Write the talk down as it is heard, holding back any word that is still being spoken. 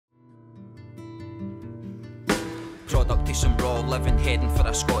product of some raw living, heading for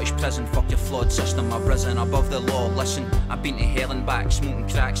a Scottish prison. Fuck your flawed system, I've risen above the law. Listen, I've been to hell and back, smoking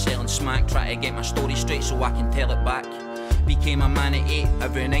crack, selling smack, trying to get my story straight so I can tell it back. Became a man at 8,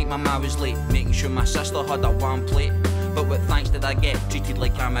 every night my ma was late, making sure my sister had a warm plate. But what thanks did I get? Treated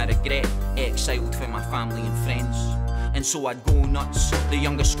like I'm a regret, exiled from my family and friends. And so I'd go nuts, the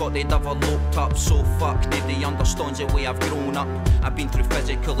youngest Scot they'd ever looked up. So fuck, nobody understands the way I've grown up. I've been through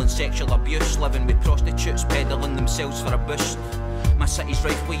physical and sexual abuse, living with prostitutes, peddling themselves for a boost. My city's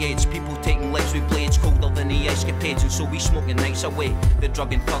rife with AIDS, people taking lives with blades, colder than the escapades, and so we smoke the nights away. The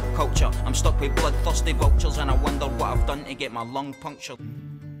drug and thug culture, I'm stuck with bloodthirsty vultures, and I wonder what I've done to get my lung punctured.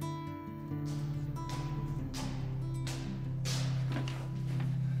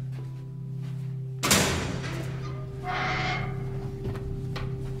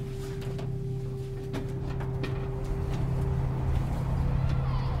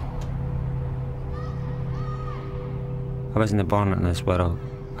 I wasn't born into this world,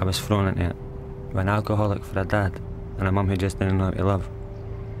 I was thrown into it. With an alcoholic for a dad, and a mum who just didn't know how to love.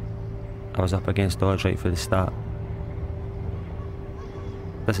 I was up against odds right from the start.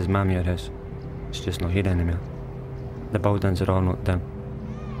 This is my Muirhouse, it's just not here anymore. The buildings are all knocked down.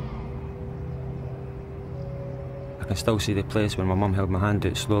 I can still see the place where my mum held my hand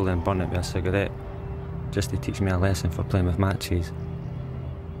out slowly and burned it with a cigarette, just to teach me a lesson for playing with matches.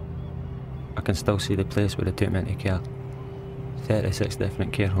 I can still see the place where they took me into care. 36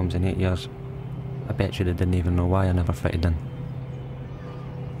 different care homes in 8 years. I bet you they didn't even know why I never fitted in.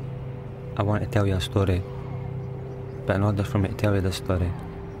 I want to tell you a story, but in order for me to tell you this story,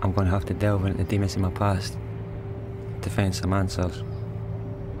 I'm going to have to delve into the demons in my past to find some answers,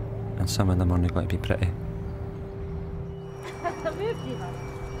 and some of them aren't going to be pretty.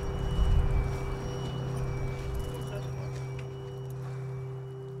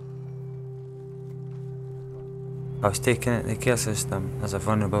 I was taken into the care system as a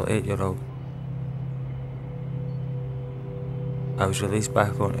vulnerable 8-year-old. I was released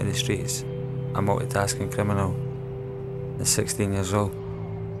back onto the streets, a multitasking criminal at 16 years old.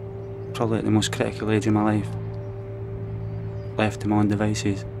 Probably at the most critical age of my life. Left to my own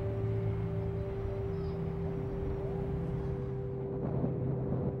devices.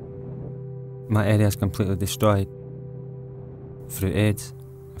 My area is completely destroyed. Through AIDS,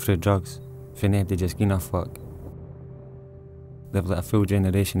 through drugs, through nobody just giving a fuck. They've let a full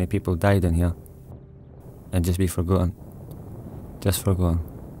generation of people die in here and just be forgotten. Just forgotten.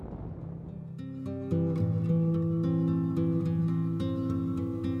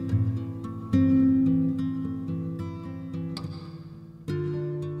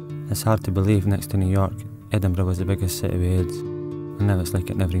 It's hard to believe next to New York, Edinburgh was the biggest city with AIDS, and now it's like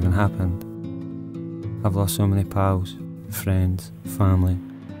it never even happened. I've lost so many pals, friends, family,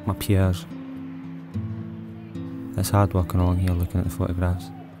 my peers. It's hard walking along here looking at the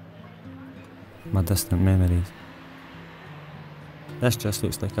photographs. My distant memories. This just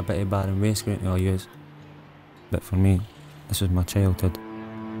looks like a bit of barren waste ground I'll use. But for me, this was my childhood.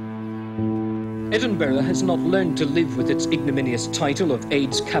 Edinburgh has not learned to live with its ignominious title of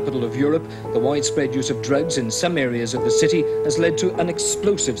AIDS capital of Europe. The widespread use of drugs in some areas of the city has led to an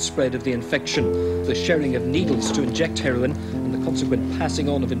explosive spread of the infection. The sharing of needles to inject heroin and the consequent passing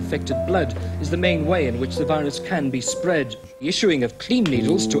on of infected blood is the main way in which the virus can be spread. The issuing of clean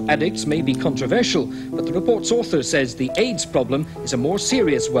needles to addicts may be controversial, but the report's author says the AIDS problem is a more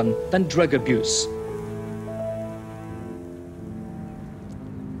serious one than drug abuse.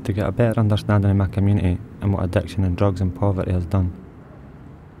 To get a better understanding of my community and what addiction and drugs and poverty has done,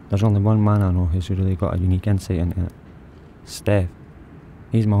 there's only one man I know who's really got a unique insight into it. Steph.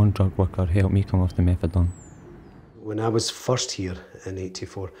 He's my own drug worker who helped me come off the methadone. When I was first here in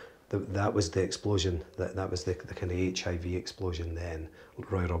 '84, that was the explosion, that was the kind of HIV explosion then.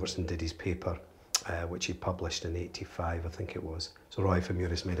 Roy Robertson did his paper, which he published in '85, I think it was. So Roy from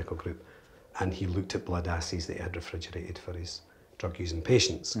Muirhouse Medical Group, and he looked at blood assays that he had refrigerated for his drug-using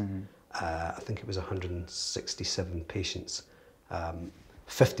patients. I think it was 167 patients.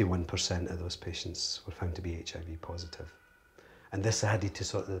 51% of those patients were found to be HIV positive. And this added to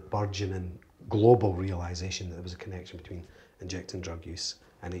sort of the burgeoning global realisation that there was a connection between injecting drug use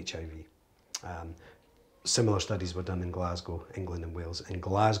and HIV. Similar studies were done in Glasgow, England and Wales. In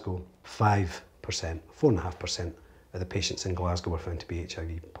Glasgow, 4.5% of the patients in Glasgow were found to be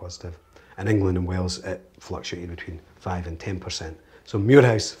HIV positive. In England and Wales, it fluctuated between 5 and 10%. So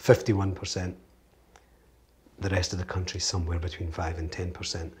Muirhouse, 51%. The rest of the country, somewhere between 5 and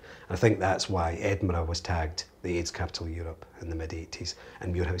 10%. And I think that's why Edinburgh was tagged the AIDS capital of Europe in the mid-80s,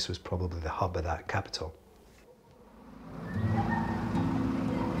 and Muirhouse was probably the hub of that capital.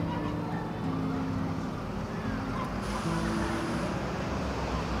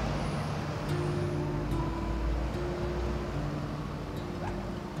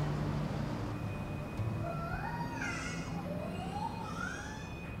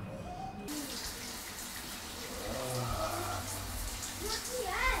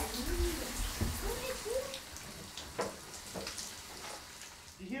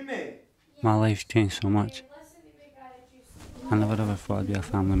 My life's changed so much. I never ever thought I'd be a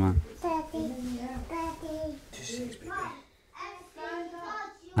family man.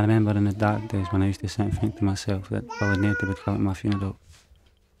 I remember in the dark days when I used to sit and think to myself that Billy Nettie would come at my funeral.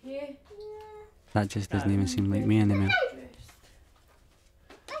 That just doesn't even seem like me anymore.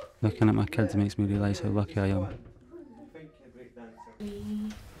 Looking at my kids makes me realise how lucky I am.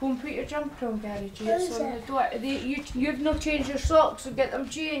 Go and put your jumper on, Garry. It's on the door. You've not changed your socks, so get them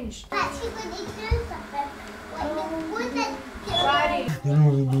changed. Sorry.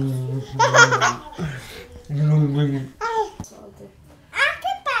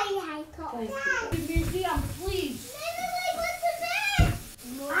 Museum, please.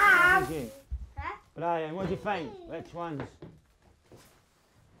 Brian, what do you think? Which ones?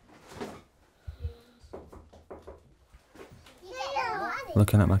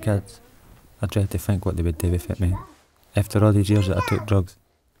 Looking at my kids, I dread to think what they would do without me. After all these years that I took drugs,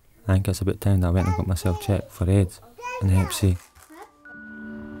 I think it's about time that I went and got myself checked for AIDS and Hep C.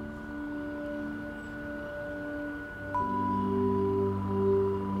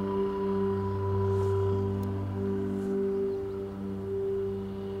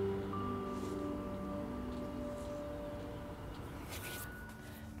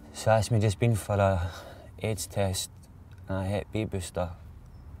 So that's me just been for a AIDS test and a Hep B booster.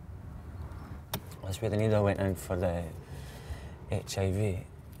 That's where the needle went in for the HIV.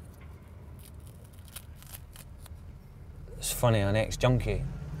 It's funny, an ex-junkie.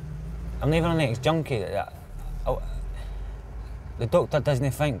 I'm not even an ex-junkie. The doctor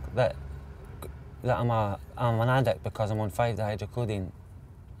doesn't think that I'm an addict because I'm on 5-dihydrocodeine.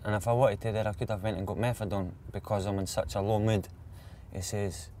 And if I wanted to, then I could have went and got methadone because I'm in such a low mood. He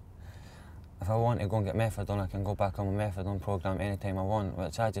says, if I want to go and get methadone, I can go back on my methadone programme anytime I want,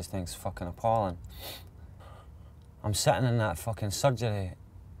 which I just think is fucking appalling. I'm sitting in that fucking surgery,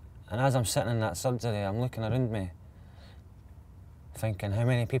 and as I'm sitting in that surgery, I'm looking around me, thinking how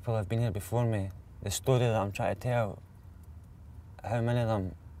many people have been here before me, the story that I'm trying to tell, how many of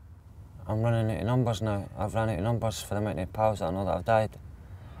them. I'm running out of numbers now. I've run out of numbers for the amount of pals that I know that have died.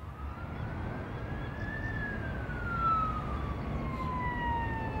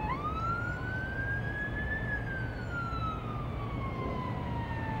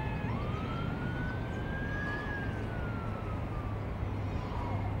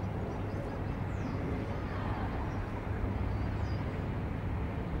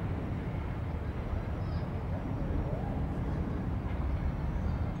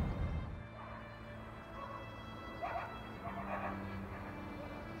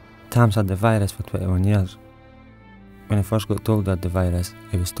 Tam's had the virus for 21 years. When he first got told he had the virus,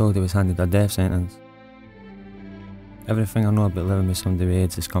 he was told he was handed a death sentence. Everything I know about living with somebody with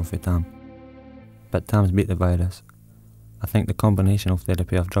AIDS has come from Tam. But Tam's beat the virus. I think the combination of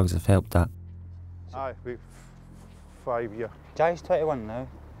therapy of drugs have helped that. Aye, about 5 years. Jai's 21 now.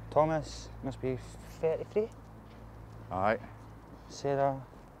 Thomas must be 33. Aye. Sarah,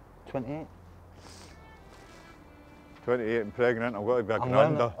 28. 28 and pregnant, I've got to be a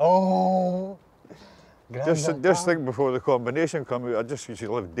granda. Oh! Just think before the combination come out, I just used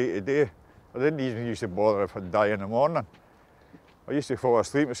to live day to day. I didn't even used to bother if I'd die in the morning. I used to fall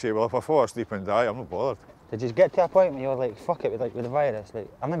asleep and say, well, if I fall asleep and die, I'm not bothered. Did you get to a point where you were like, fuck it with the virus? Like,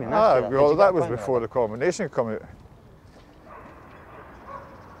 I'm not even asking well, that was before the combination come out.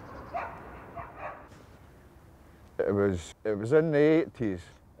 It was in the 80s,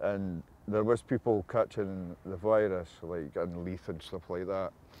 and there was people catching the virus, like in Leith and stuff like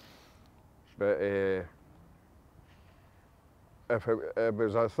that. But if it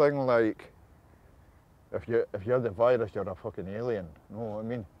was a thing like, if you had the virus, you're a fucking alien. You know what I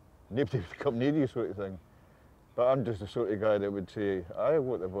mean? Nobody would come near you, sort of thing. But I'm just the sort of guy that would say, I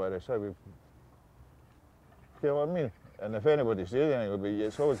want the virus. You know what I mean? And if anybody says anything,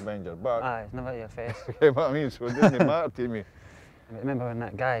 it's always behind your back. Aye, it's never at your face. You know what I mean? So it doesn't matter to me. Remember when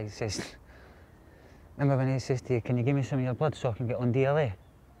that guy says, remember when he says to you, can you give me some of your blood so I can get on DLA?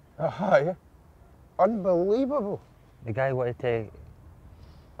 Aye. Unbelievable. The guy wanted to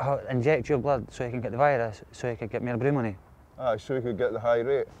inject your blood so he can get the virus, so he could get more brew money. Aye, so he could get the high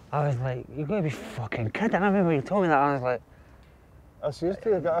rate. I was like, you've got to be fucking kidding. I remember when you told me that, I was like, I said to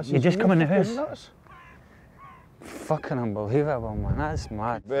the guy, you just come in the house. Nuts. Fucking unbelievable, man, that's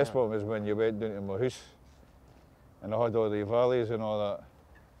mad. The best one was when you went down to Muirhouse and I had all the valleys and all that,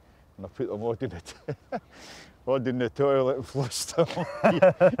 and I put them all in the toilet and flushed them.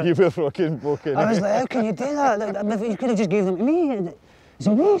 you were fucking broken. I was like, how can you do that? Like, you could have just gave them to me. It's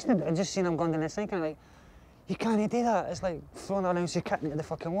amazing. I just seen them going down the sink and like, you can't do that. It's like throwing an ounce of kit into the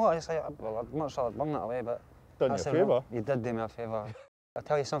fucking water. It's like, well, I'd much rather bung that away, but... Done you a favour. You did do me a favour. I'll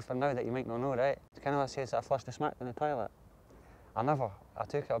tell you something now that you might not know, right? It's kind of like says that I flushed the smack in the toilet. I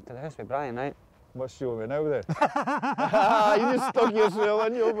took it up to the house with Brian, right? What's show me now then? You just stuck yourself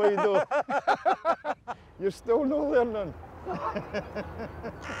in your mind though. You're still not learning.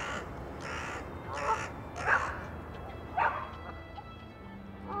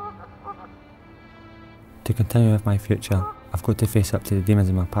 To continue with my future, I've got to face up to the demons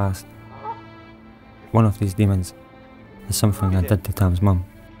in my past. One of these demons is something I did to Tam's mum.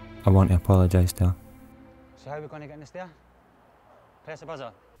 I want to apologise to her. So how are we going to get in the stair? Press the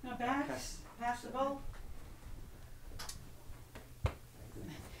buzzer. No, pass the ball.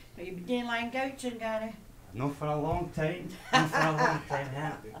 Have you been doing line gouging, Gary? Not for a long time. Not for a long time,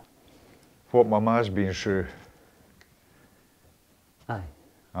 yeah. What my ma's been through. Aye.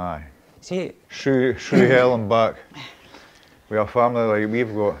 Aye. See, Through hell and back. We are family like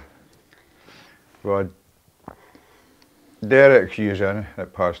we've got Derek Hughes in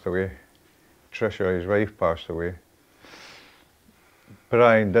that passed away. Tricia, his wife, passed away.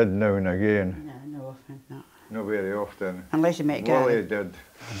 Brian did now and again. No, no often, no. Not very often. Unless you met Gary. Willie did,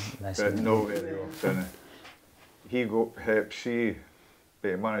 but not very often. He got Hep C,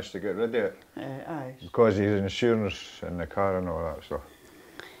 but he managed to get rid of it. Aye. Because of his insurance in the car and all that stuff.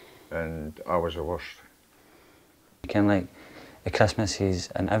 And I was the worst. kind of like the Christmases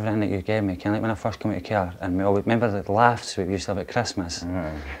and everything that you gave me, kind of like when I first came out of care, and we always remember the laughs we used to have at Christmas.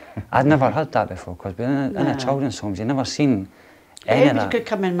 I'd never heard that before, because in a children's homes, you'd never seen any of that. Anybody could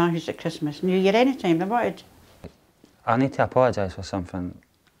come in my house at Christmas, New Year, any time they wanted. I need to apologise for something.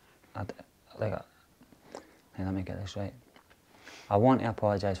 Let me get this right. I want to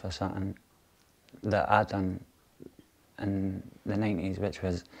apologise for something that I done in the 90s, which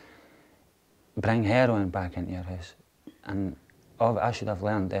was bring heroin back into your house. And I should have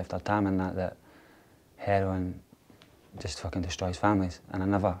learned after time in that heroin just fucking destroys families, and I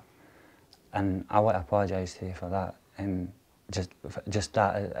never. And I want to apologise to you for that. And just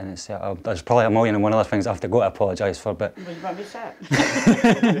that in itself, there's probably a million and one other things I have to go to apologise for, but... Well, you want me to start?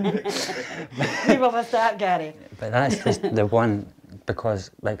 We will start, Gary. But that's just the one,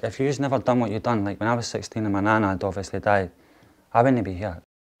 because like if you've never done what you've done, like when I was 16 and my nana had obviously died, I wouldn't be here.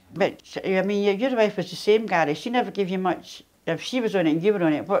 But, I mean, your wife was the same, Gary. She never gave you much. If she was on it and you were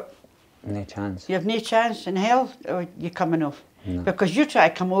on it, what? No chance. You have no chance in hell, or you're coming off. No. Because you try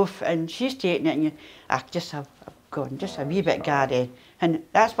to come off and she's taking it and you, just have gone, just a wee bit, Gary. And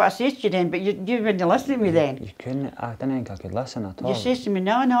that's what I said to you then, but you wouldn't listen to me then. You couldn't, I didn't think I could listen at all. You says to me,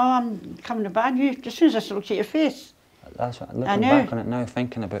 no, I'm coming to ban you, as soon as I looked at your face. That's what, looking back on it now,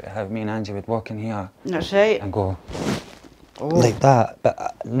 thinking about how me and Angie would walk in here. That's right. And go, like that.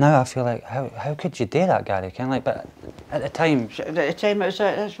 But now I feel like, how could you do that, Gary? Kind of like, but at the time... At the time,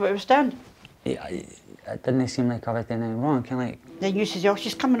 that's what it was done. It didn't seem like I was doing anything wrong, kind of like... Then you says, oh,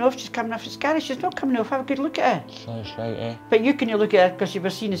 she's coming off, it's Gary, she's not coming off, have a good look at her. So that's right, eh? But you couldn't look at her because you were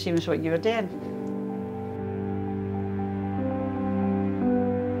seeing the same as what you were doing.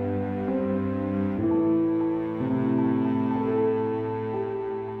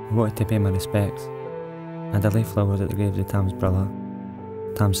 I wanted to pay my respects. I had to lay flowers at the graves of Tam's brother,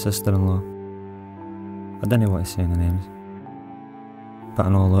 Tam's sister-in-law. I didn't want to say any names, but I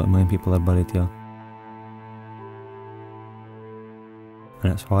know a lot of my people are buried here.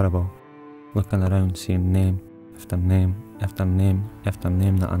 And it's horrible, looking around seeing name after name after name after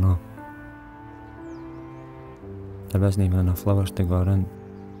name that I know. There wasn't even enough flowers to go around.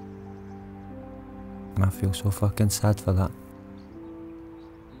 And I feel so fucking sad for that.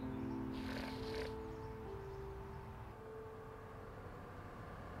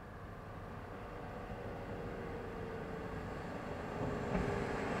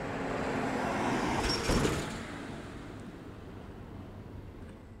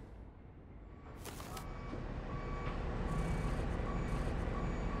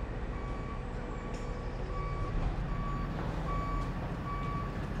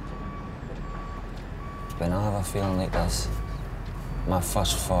 When I have a feeling like this, my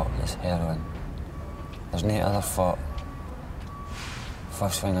first thought is heroin. There's no other thought.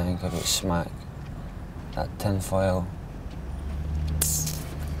 First thing I think about is smack. That tin foil.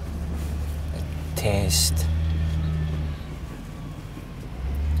 The taste.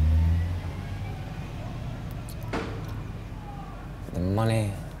 The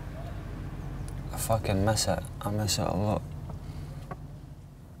money. I fucking miss it. I miss it a lot.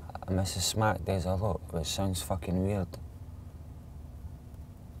 I miss the smack days a lot, which sounds fucking weird.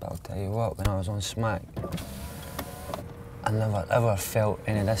 But I'll tell you what, when I was on smack, I never ever felt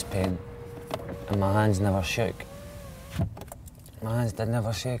any of this pain, and my hands never shook. My hands did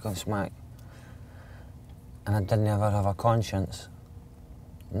never shake on smack, and I didn't ever have a conscience.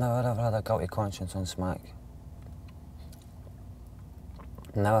 Never ever had a guilty conscience on smack.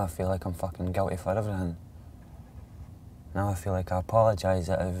 Now I feel like I'm fucking guilty for everything. Now I feel like I apologise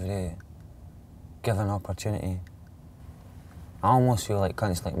at every given opportunity. I almost feel like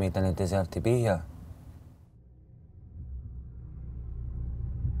cunts like me didn't deserve to be here.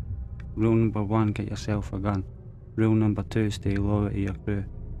 Rule number 1, get yourself a gun. Rule number 2, stay loyal to your crew.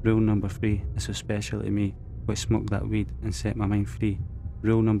 Rule number 3, this was special to me, but smoke that weed and set my mind free.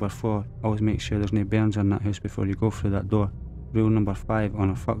 Rule number 4, always make sure there's no burns in that house before you go through that door. Rule number 5,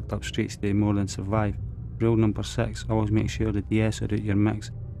 on a fucked up street stay more than survive. Rule number 6, always make sure the DS are out your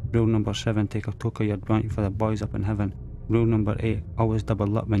mix. Rule number 7, take a toke of your joint for the boys up in heaven. Rule number 8, always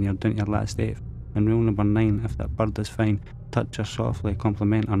double up when you're doing your last eighth. And rule number 9, if that bird is fine, touch her softly,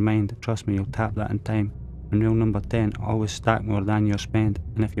 compliment her mind, trust me you'll tap that in time. And rule number 10, always stack more than you spend,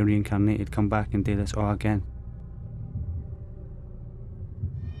 and if you're reincarnated, come back and do this all again.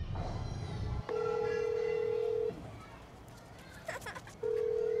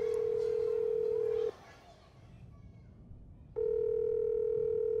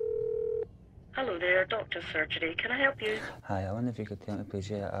 Hello there, Doctor Surgery. Can I help you? Hi, I wonder if you could tell me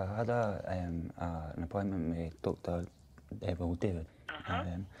please, yeah, I had an appointment with Dr. David.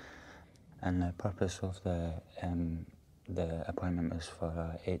 And the purpose of the appointment was for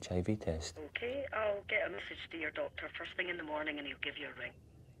a HIV test. Okay, I'll get a message to your doctor first thing in the morning and he'll give you a ring.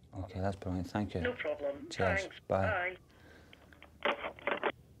 Okay, that's brilliant, thank you. No problem. Cheers. Thanks. Bye. Bye.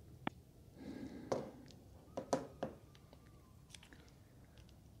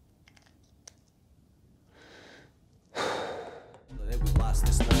 It would last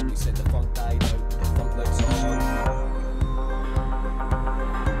this long, he said the funk died out, the funk lives on.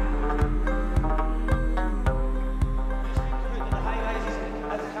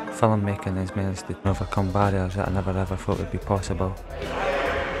 Filmmaking is meant to overcome barriers that I never ever thought would be possible.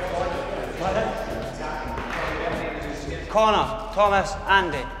 Connor, Thomas,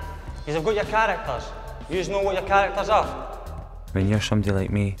 Andy, you've got your characters. You know what your characters are. When you're somebody like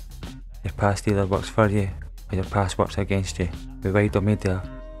me, your past either works for you or your past works against you. With wider media,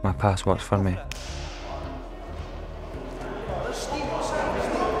 my past works for me.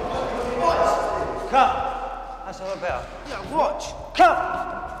 Cut! That's a little better. Yeah, watch! Cut!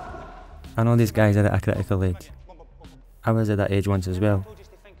 I know these guys are at a critical age. I was at that age once as well.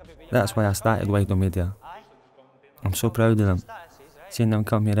 That's why I started wider media. I'm so proud of them. Seeing them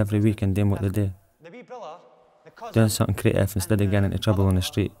come here every week and doing what they do. Doing something creative instead of getting into trouble on the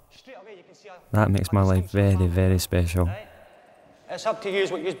street. That makes my life very, very special. It's up to you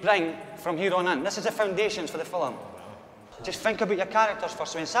what you bring from here on in. This is the foundations for the film. Just think about your characters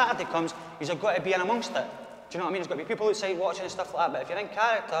first. When Saturday comes, you've got to be in amongst it. Do you know what I mean? There's got to be people outside watching and stuff like that, but if you're in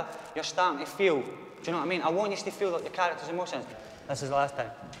character, you're starting to feel. Do you know what I mean? I want you to feel like the character's emotions. This is the last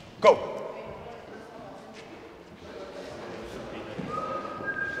time. Go!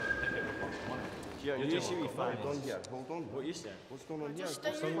 Yeah, you see me fine. Hold on here, hold on. What you saying? What's going on here? He's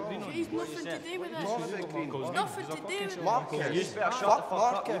nothing to do with this. Nothing to do with Marcus, you better shut the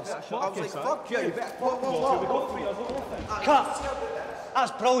fuck up. I was like, fuck you, you better... Whoa. Cut!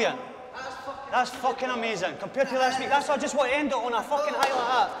 That's brilliant. That's fucking amazing. Compared to last week, that's why I just want to end it on a fucking high like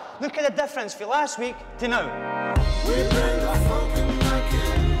that. Look at the difference from last week to now. We bring the funkin' back in.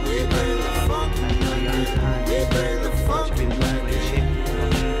 We bring the funkin' back in. We bring the funkin' back in.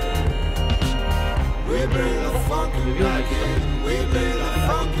 We bring the funkin' back in. We bring the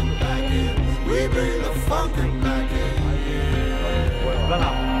funkin' back in. We bring the funkin' back in. Run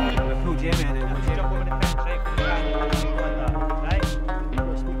up. We'll pull Jamie in and we'll jump over the fence, right?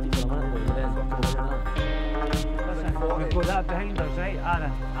 We've got that behind us, right?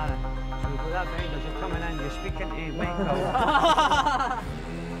 Aaron. So we've got that behind us. You're coming in, you're speaking to Michael.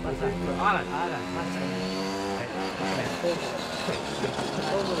 That's it. Aaron, that's it.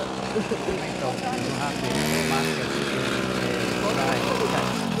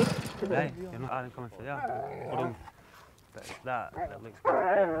 Right, you're not Aaron coming for that. But that looks good.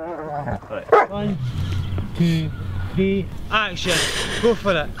 Right. 1, 2, 3, action! Go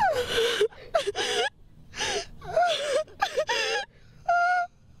for it!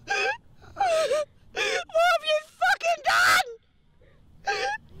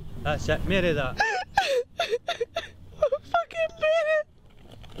 That's it, marry that. Fucking marry.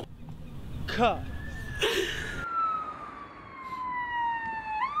 Cut.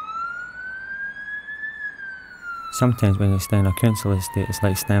 Sometimes when you stay in a council estate, it's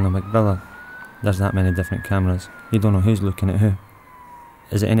like staying on McVilla. There's that many different cameras. You don't know who's looking at who.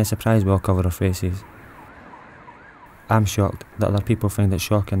 Is it any surprise we all cover our faces? I'm shocked that other people find it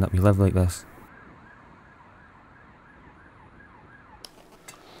shocking that we live like this.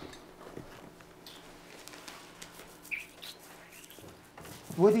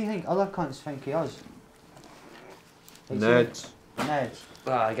 What do you think other cunts think of us? Ned. Ned.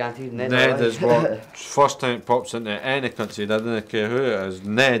 I guarantee Ned. Ned is what first time it pops into any country. I don't care who it is.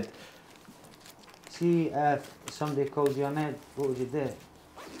 Ned. See, if somebody called you a Ned, what would you do? It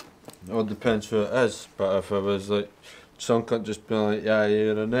all depends who it is. But if it was like some cunt just being like, yeah,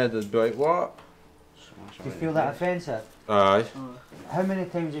 you're a Ned, I'd be like, what? Do you feel that offensive? Aye. How many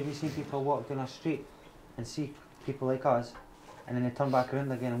times have you seen people walk down a street and see people like us, and then they turn back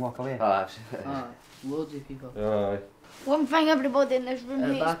around again and walk away? Oh, absolutely. Loads of people. Aye. One thing everybody in this room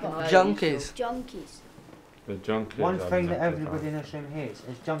hates, but junkies. Junkies. The junkies. One thing that everybody in this room hates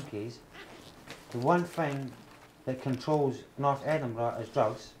is junkies. The one thing that controls North Edinburgh is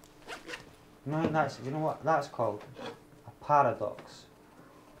drugs. You know what that's called? A paradox.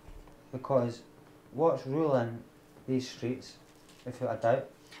 Because what's ruling these streets, without a doubt?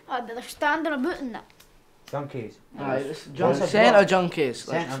 But they're standing about in it. Junkies. Aye, centre junkies.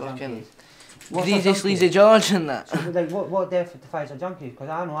 Like Centre fucking junkies. Greasy Sleazy George and that. So, like, what defines a junkie? Because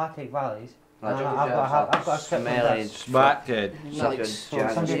I know I take valleys. I've got a script on this. Smackhead.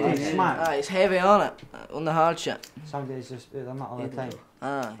 Somebody takes smack. Aye, it's heavy on it, on the hard shit. Somebody's just, they're not all the time.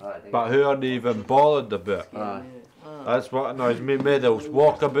 Aye. But who are they even bothered about? Aye. That's what annoys me. They'll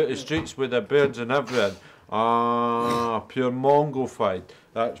walk about the streets with their beards and everything. Ah, pure Mongolified.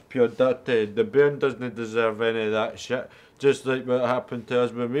 That's pure dirty. The beard doesn't deserve any of that shit. Just like what happened to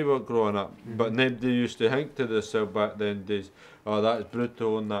us when we were growing up. But nobody used to think to themselves back then days, oh, that's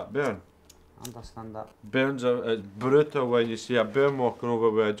brutal on that bairn. Understand that. Bairns it's brutal when you see a bairn walking over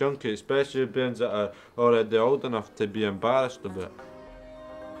with a junkie, especially bairns that are already old enough to be embarrassed about it.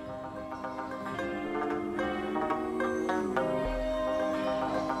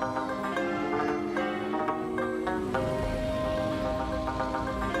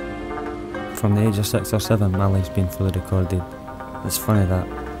 From the age of 6 or 7, my life's been fully recorded. It's funny that.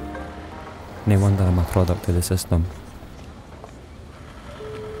 No wonder I'm a product of the system.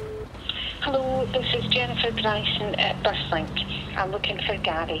 Hello, this is Jennifer Bryson at Buslink. I'm looking for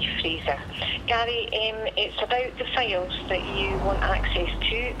Garry Fraser. Garry, it's about the files that you want access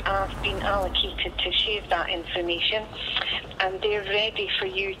to. I've been allocated to share that information and they're ready for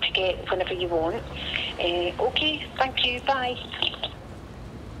you to get whenever you want. Okay, thank you, bye.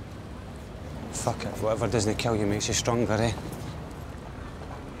 Fuck it, whatever doesn't kill you makes you stronger, eh?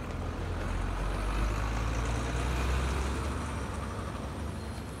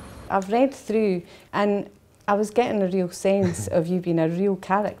 I've read through and I was getting a real sense of you being a real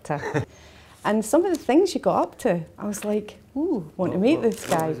character. And some of the things you got up to, I was like, ooh, want to meet this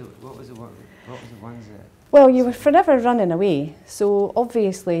guy. What was the ones that... Well, you were forever running away, so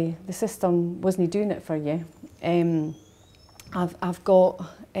obviously the system wasn't doing it for you. I've got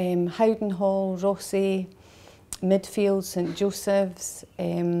Howden Hall, Rossie, Midfield, St Joseph's,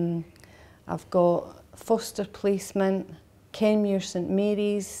 I've got Foster Placement, Kenmure St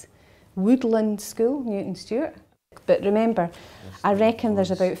Mary's, Woodland School, Newton Stewart. But remember, I reckon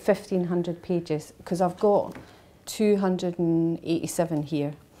there's about 1,500 pages because I've got 287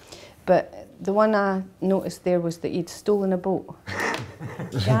 here. But the one I noticed there was that he'd stolen a boat.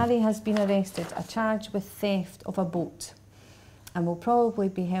 Garry has been arrested, charged with theft of a boat, and will probably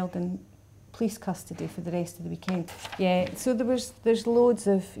be held in police custody for the rest of the weekend. Yeah, so there's loads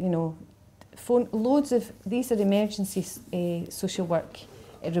of, you know, these are emergency social work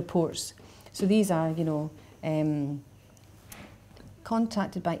reports. So these are, you know,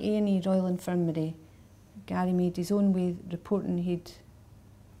 contacted by A&E Royal Infirmary. Garry made his own way reporting he'd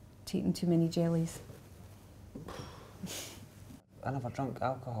taken too many jellies. I never drunk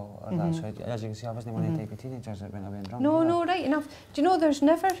alcohol or that, so as you can see, I wasn't one of the type of teenagers that went away and drunk. No, no, right enough. Do you know, there's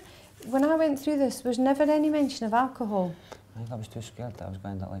never, when I went through this, there was never any mention of alcohol. I think I was too scared that I was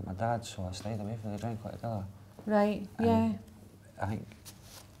going to like my dad, so I stayed away from the drink altogether. Right, and yeah. I think,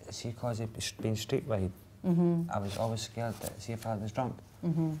 see, because of being streetwide, I was always scared that, see if I was drunk,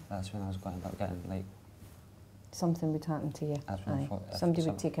 that's when I was going to end up getting like... Something would happen to you. That's what I thought. Somebody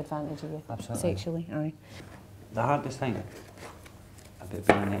would take advantage of you. Absolutely. Sexually, aye. The hardest thing about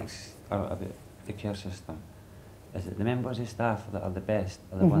being an about the care system is that the members of staff that are the best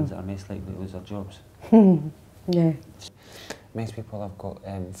are the ones that are most likely to lose their jobs. Yeah. Most people have got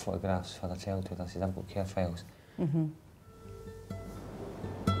photographs for their childhood, I said I've got care files.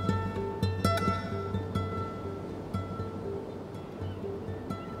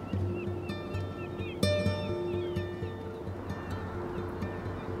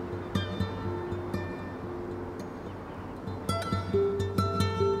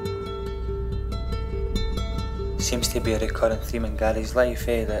 Seems to be a recurrent theme in Garry's life,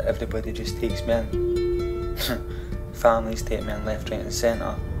 that everybody just takes me in. families take me in left, right and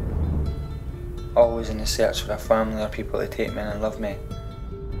centre. Always in the search for a family or people to take me in and love me.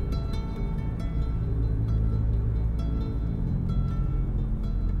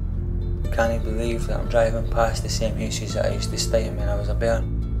 Can't you believe that I'm driving past the same houses that I used to stay in when I was a bear,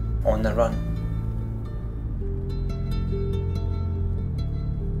 on the run.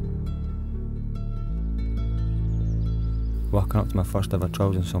 Walking up to my first ever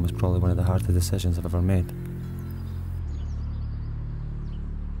children's home was probably one of the hardest decisions I've ever made.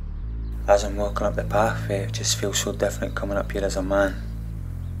 As I'm walking up the pathway, it just feels so different coming up here as a man.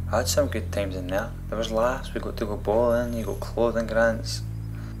 I had some good times in there. There was laughs, we got to go bowling, you got clothing grants.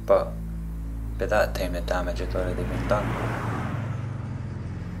 But by that time the damage had already been done.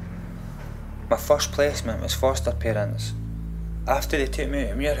 My first placement was foster parents. After they took me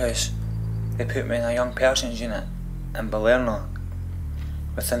out of Muirhouse, they put me in a young person's unit in Balerno.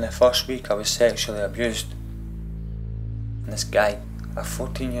 Within the first week I was sexually abused. And this guy, a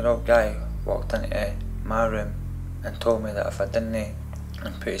 14-year-old guy, walked into my room and told me that if I didn't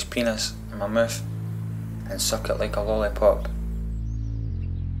and put his penis in my mouth and suck it like a lollipop,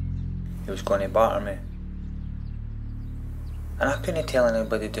 he was going to batter me. And I couldn't tell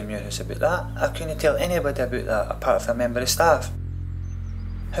anybody in Muirhouse about that. I couldn't tell anybody about that apart from a member of staff.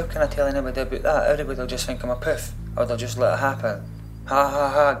 How can I tell anybody about that? Everybody will just think I'm a poof, or they'll just let it happen. Ha ha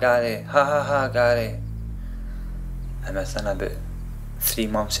ha Gary, ha ha ha Gary. And within about 3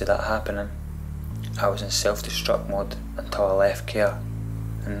 months of that happening, I was in self-destruct mode until I left care.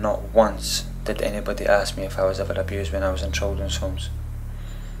 And not once did anybody ask me if I was ever abused when I was in children's homes.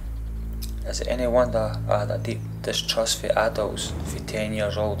 Is it any wonder I had a deep distrust for adults for 10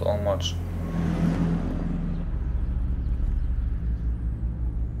 years old onwards?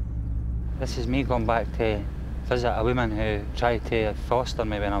 This is me going back to visit a woman who tried to foster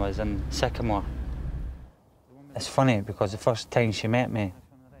me when I was in Sycamore. It's funny because the first time she met me,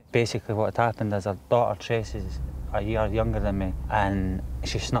 basically what had happened is her daughter Trace is a year younger than me, and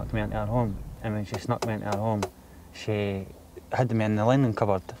she snuck me into her home. And when she snuck me into her home, she hid me in the linen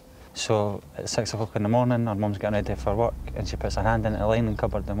cupboard. So at 6 o'clock in the morning, her mum's getting ready for work, and she puts her hand into the linen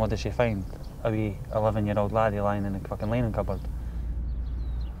cupboard, and what does she find? A wee 11-year-old laddie lying in the fucking linen cupboard.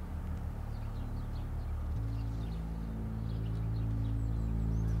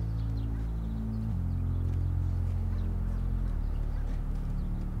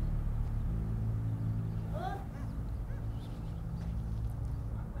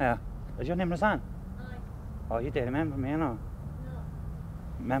 Yeah. Is your name Roseanne? Aye. Oh, you do remember me, you know? No.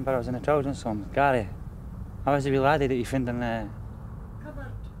 Remember I was in the children's home with Garry? I was the wee laddie that you found in the...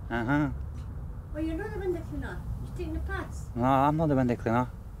 cupboard? Uh-huh. Well, you're not the window cleaner. You're taking the piss. No, I'm not the window cleaner.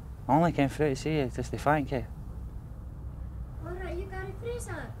 I only came through to see you, just to thank you. All right, you Garry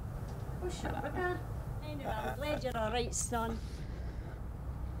Fraser? Oh, shut up, Gar. Anyway, I'm glad you're all right, son.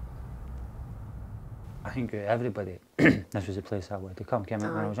 I think everybody, this was the place I wanted to come, came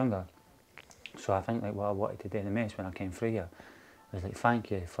out when I was younger. So I think like what I wanted to do the most when I came through here was like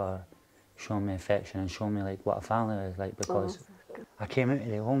thank you for showing me affection and showing me like what a family is like, because I came out of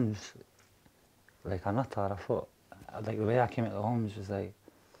the homes like a nutter. I thought, like the way I came out of the homes was like...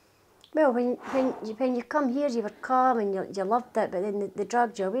 Well, when you come here you were calm and you loved it, but then they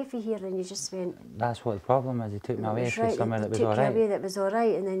dragged you away from here and you just went... That's what the problem is, they took me away from somewhere that was They all took right. you away that was all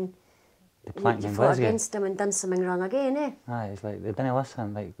right, and then you fought against them and done something wrong again, eh? Aye, it's like, they didn't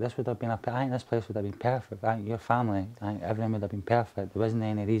listen. Like, this would have been, I think this place would have been perfect. I think your family, I think everything would have been perfect. There wasn't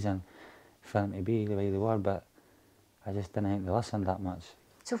any reason for them to be the way they were, but I just didn't think they listened that much.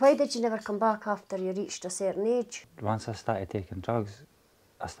 So why did you never come back after you reached a certain age? Once I started taking drugs,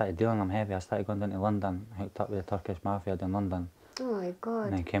 I started dealing them heavy. I started going down to London, hooked up with the Turkish mafia in London. Oh my God.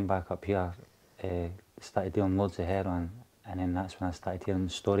 And then came back up here, started dealing loads of heroin, and then that's when I started hearing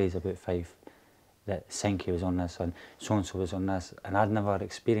stories about Fife, that Sinky was on this and so-and-so was on this, and I'd never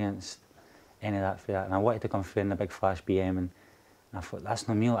experienced any of that for that, and I wanted to come through in the big flash BM, and I thought, that's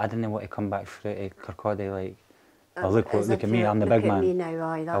not me. I didn't want to come back through to Kirkcaldy like, oh, look at me, I'm the big man. Look at me now,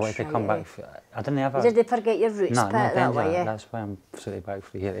 aye, that's I wanted to come back, I didn't ever... Did they forget your roots, no, put it that way, yeah? That's why I'm sort of back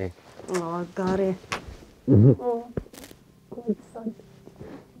through here to... Oh, Garry. Oh, good son.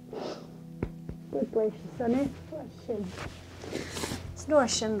 God bless you, sonny. What a shame. It's not a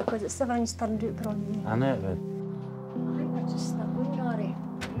shame because it's everything's turned out wrong. I know it would. I think we're just stuck on, Garry.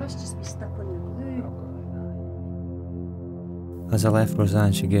 We must just be stuck on the glue. As I left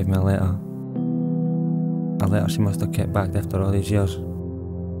Roseanne, she gave me a letter. A letter she must have kept back after all these years.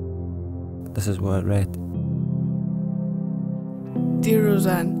 This is what it read. Dear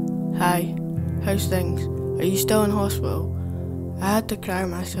Roseanne, hi. How's things? Are you still in hospital? I had to cry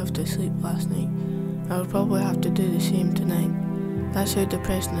myself to sleep last night. I would probably have to do the same tonight. That's how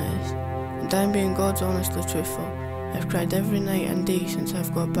depressing it is. And I'm being God's honestly truthful. I've cried every night and day since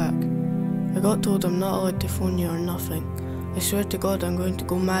I've got back. I got told I'm not allowed to phone you or nothing. I swear to God I'm going to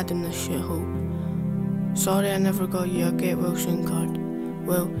go mad in this shithole. Sorry I never got you a get well soon card.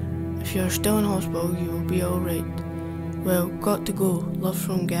 Well, if you are still in hospital you will be alright. Well, got to go. Love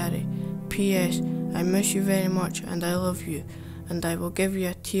from Gary. P.S. I miss you very much and I love you. And I will give you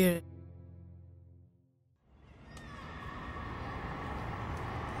a tear.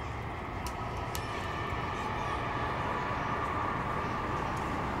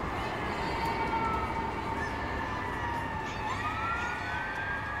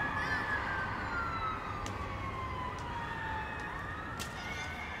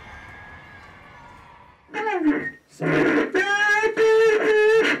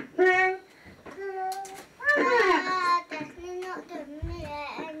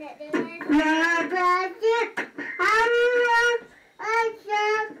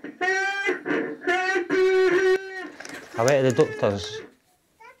 I went to the doctors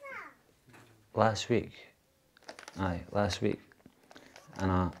last week, and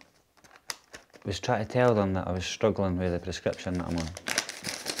I was trying to tell them that I was struggling with the prescription that I'm on.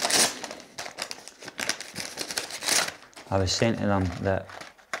 I was saying to them that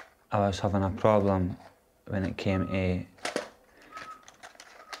I was having a problem when it came to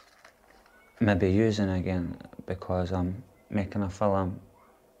maybe using again because I'm making a film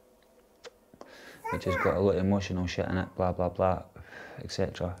which has got a lot of emotional shit in it, blah blah blah,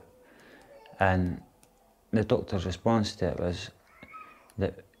 etc. And the doctor's response to it was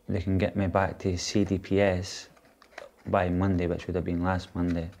that they can get me back to CDPS by Monday, which would have been last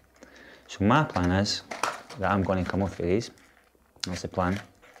Monday. So my plan is that I'm going to come off of these. That's the plan.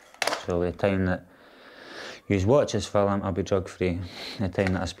 So the time that you watch this film, I'll be drug free. The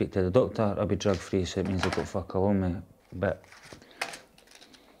time that I speak to the doctor, I'll be drug free, so it means I've got fuck all on me. But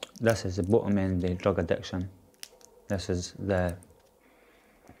this is the bottom end, the drug addiction. This is the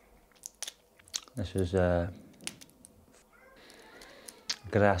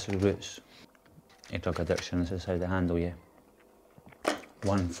grassroots of drug addiction. This is how they handle you.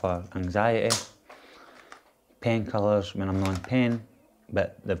 One for anxiety, painkillers when I'm not in pain,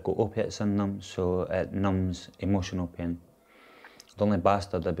 but they've got opiates in them, so it numbs emotional pain. The only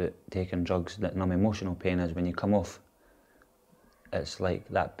bastard about taking drugs that numb emotional pain is when you come off, it's like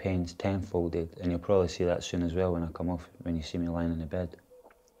that pain's tenfolded, and you'll probably see that soon as well when I come off, when you see me lying in the bed.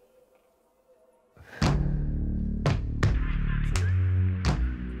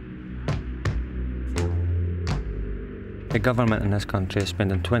 The government in this country is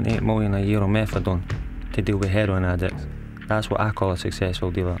spending 28 million a year on methadone to deal with heroin addicts. That's what I call a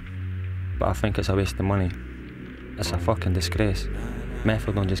successful dealer. But I think it's a waste of money. It's a fucking disgrace.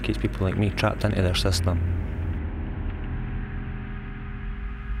 Methadone just keeps people like me trapped into their system.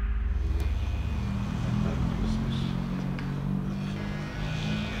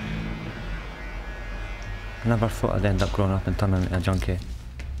 I never thought I'd end up growing up and turning into a junkie.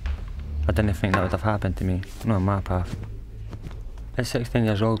 I didn't think that would have happened to me, not on my path. At 16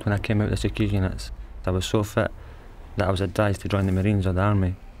 years old, when I came out of the security units, I was so fit that I was advised to join the Marines or the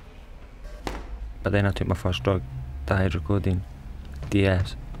Army. But then I took my first drug, dihydrocodone,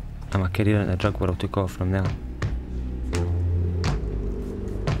 DS, and my career in the drug world took off from there.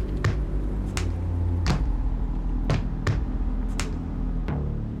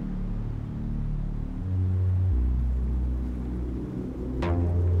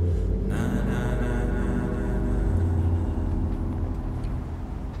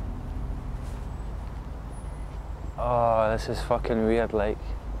 Oh, this is fucking weird, like,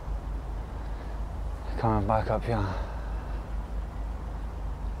 coming back up here.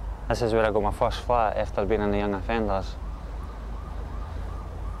 This is where I got my first flat after being in the young offenders.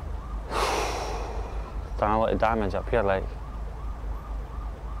 Done a lot of damage up here, like.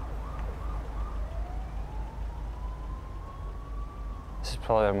 This is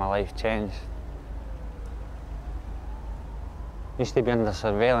probably where my life changed. Used to be under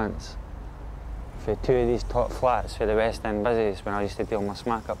surveillance for 2 of these top flats for the West End busies when I used to deal my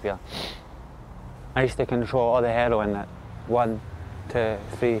smack up here. I used to control all the heroin at 1, 2,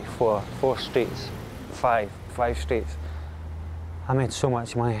 3, 4 streets, 5 streets. I made so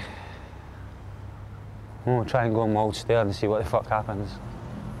much money. I'm gonna try and go on my old stair and see what the fuck happens.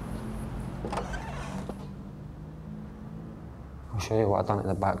 I'll show you what I've done at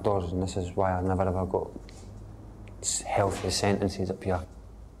the back doors, and this is why I never ever got healthy sentences up here.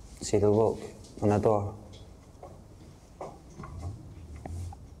 See the look on the door?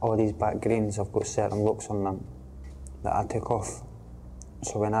 All these back greens have got certain looks on them that I took off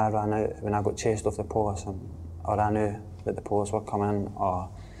So when I ran out, when I got chased off the police, or I knew that the police were coming, or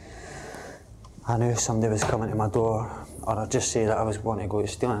I knew somebody was coming to my door, or I'd just say that I was wanting to go to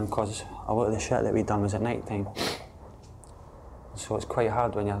stealing, because a lot of the shit that we'd done was at night time. So it's quite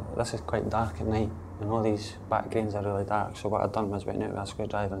hard when this is quite dark at night, and all these back greens are really dark. So what I'd done was went out with a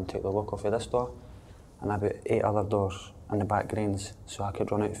screwdriver and took the lock off of this door, and about 8 other doors in the back greens, so I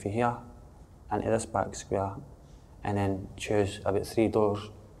could run out from here into this back square, and then choose about 3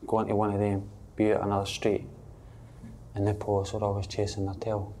 doors, go into one of them, be out another street, and the police were always chasing their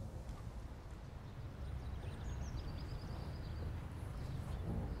tail.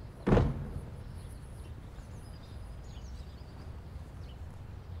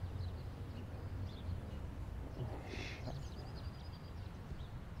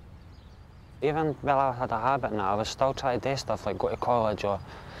 Even while I had a habit now, I was still trying to do stuff like go to college or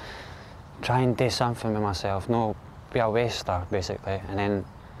try and do something with myself, no, be a waster basically. And then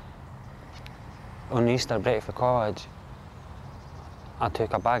on Easter break for college, I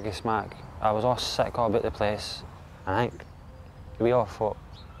took a bag of smack. I was all sick all about the place. I think we all thought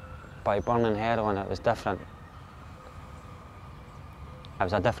by burning heroin it was different. It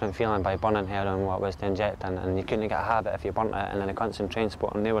was a different feeling by burning heroin what was to injecting, and you couldn't get a habit if you burnt it. And then the cunts in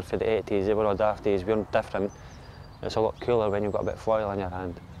Trainspotting, they were for the 80s, they were all dafties, we were different. It's a lot cooler when you've got a bit of foil in your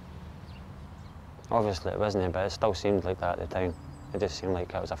hand. Obviously it wasn't, but it still seemed like that at the time. It just seemed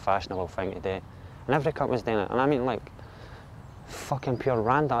like it was a fashionable thing to do. And every cunt was doing it, and I mean like, fucking pure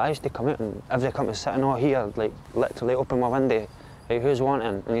random. I used to come out and every cunt was sitting all here, like literally open my window, like who's wanting?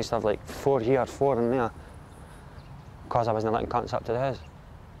 And I used to have like 4 here, 4 in there, because I wasn't letting cunts up to the house.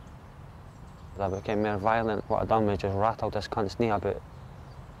 I became more violent. What I done was just rattled this cunt's knee about,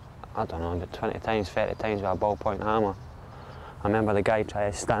 I don't know, about 20 times, 30 times with a ballpoint hammer. I remember the guy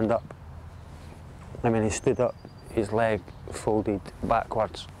tried to stand up, and when he stood up, his leg folded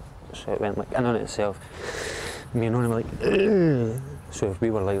backwards, so it went like in on itself. Me and him were like, ugh. So if we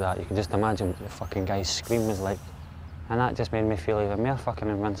were like that, you can just imagine what the fucking guy's scream was like. And that just made me feel even more fucking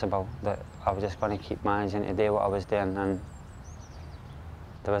invincible, that I was just going to keep managing to do what I was doing, and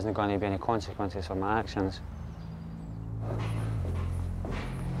there wasn't going to be any consequences for my actions.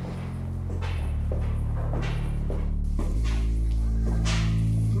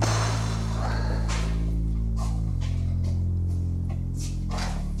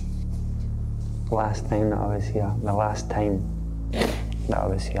 Last time that I was here, the last time that I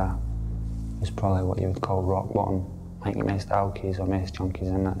was here was probably what you would call rock bottom. I think most alkies or most junkies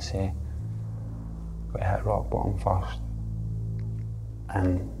in that say, but I hit rock bottom first.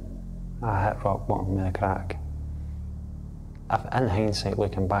 And I hit rock bottom with a crack. In hindsight,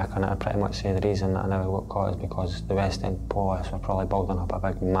 looking back on it, I pretty much say the reason that I never got caught is because the West End police were probably building up a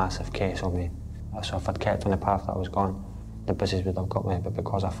big, massive case on me. So if I'd kept on the path that I was going, the business would have got me, but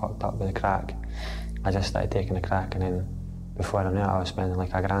because I fucked up with the crack, I just started taking the crack, and then before I knew it, I was spending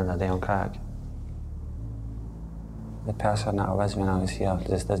like $1,000 a day on crack. The person that I was when I was here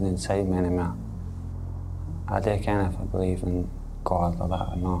just isn't inside me anymore. I do kind of believe in God or that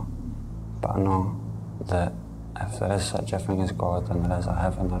or not, but I know that if there is such a thing as God, then there is a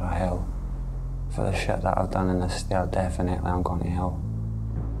heaven or a hell. For the shit that I've done in this state, definitely I'm going to hell.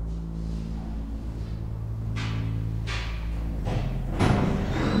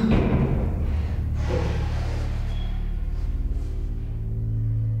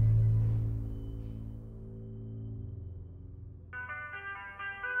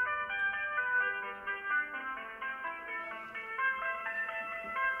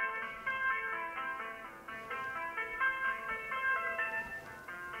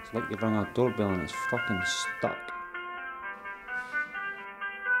 It's like you've rung a doorbell and it's fucking stuck.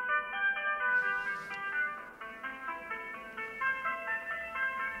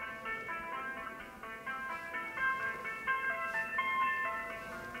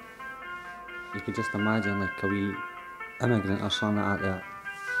 You could just imagine like a wee immigrant or something out there.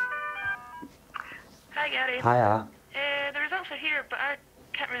 Hi Gary. Hiya. The results are here, but I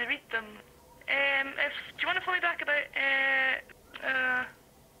can't really read them. Do you want to phone me back about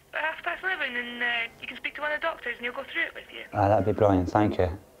 11:30, and you can speak to one of the doctors and he'll go through it with you? That'd be brilliant, thank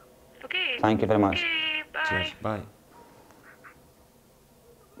you. Okay. Thank you very much. Okay, bye. Cheers, bye.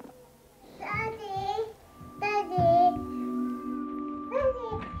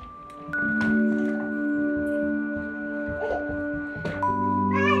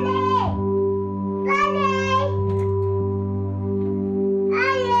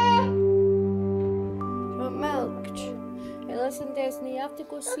 Listen, Disney, you have to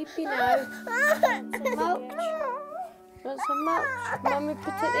go sleepy now. Some milk. Want some milk? Mummy,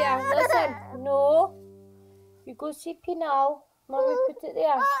 put it there. Listen, no. You go sleepy now. Mummy, put it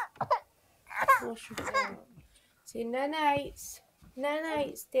there. Wash your face. Say nights.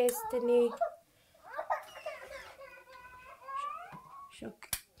 Nights, Destiny. Shook.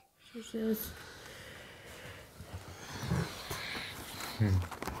 She says. Do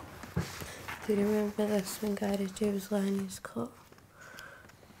you remember this when Garry J was lying in his cot?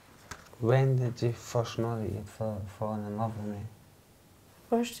 When did you first know that you'd fallen in love with me?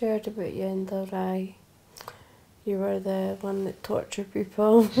 First heard about you in the Rye. You were the one that tortured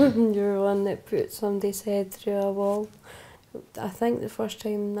people. You were the one that put somebody's head through a wall. I think the first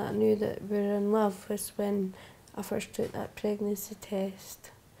time that I knew that we were in love was when I first took that pregnancy test.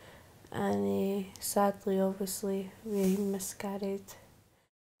 And sadly, obviously, we miscarried.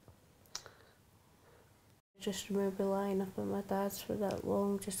 I just remember lying up at my dad's for that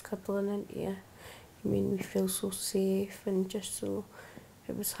long, just cuddling into you. You made me feel so safe and just so...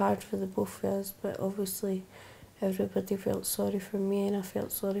 It was hard for the both of us, but obviously everybody felt sorry for me and I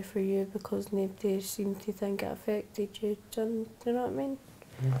felt sorry for you because nobody seemed to think it affected you. Do you know what I mean?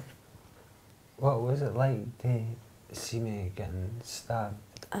 What was it like to see me getting stabbed?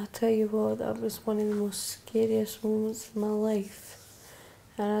 I'll tell you what, that was one of the most scariest moments of my life.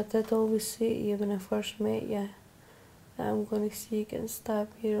 And I did always say to you when I first met you that I'm going to see you getting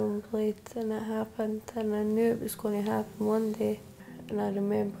stabbed with your own blade, and it happened, and I knew it was going to happen one day. And I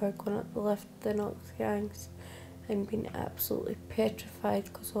remember going up the lift in Oxgangs and being absolutely petrified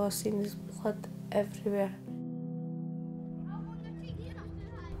because all I seen is blood everywhere.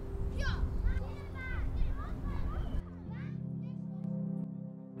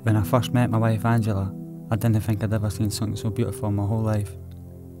 When I first met my wife Angela, I didn't think I'd ever seen something so beautiful in my whole life.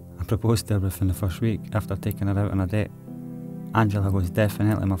 I proposed to her within the first week after taking her out on a date. Angela was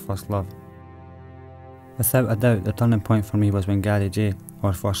definitely my first love. Without a doubt, the turning point for me was when Garry J,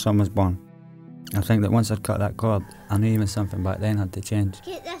 our first son, was born. I think that once I'd cut that cord, I knew even something back then had to change.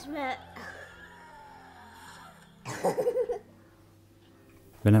 Get this bit.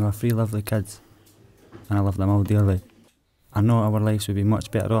 We now have 3 lovely kids, and I love them all dearly. I know our lives would be much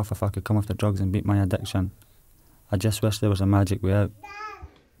better off if I could come off the drugs and beat my addiction. I just wish there was a magic way out.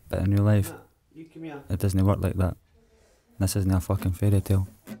 But in real life, it doesn't work like that. This isn't a fucking fairy tale.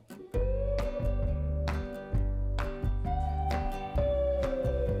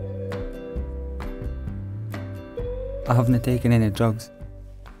 I haven't taken any drugs.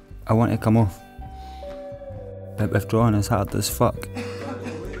 I want to come off. But withdrawing is hard as fuck.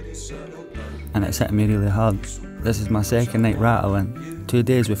 And it's hitting me really hard. This is my second night rattling, 2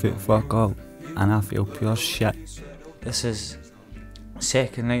 days without fuck all, and I feel pure shit. This is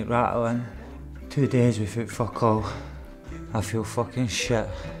second night rattling, 2 days without fuck all. I feel fucking shit.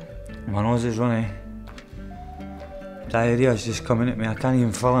 My nose is runny. Diarrhea is just coming at me, I can't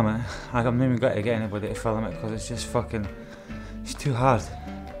even film it. I haven't even got to get anybody to film it because it's just fucking, it's too hard.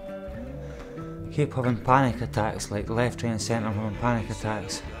 I keep having panic attacks, like left, right and centre, I'm having panic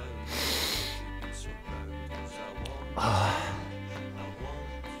attacks.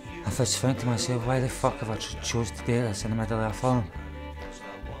 If I just think to myself, why the fuck have I chose to do this in the middle of a film?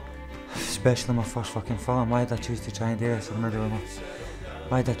 Especially my first fucking film, why did I choose to try and do this in the middle of my...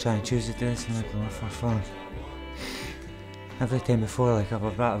 Why did I try and choose to do this in the middle of my first film? Every time before, like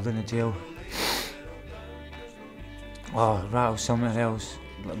I've rattled in the jail. Oh, rattle somewhere else.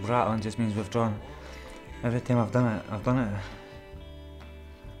 Rattling just means withdrawn. Every time I've done it.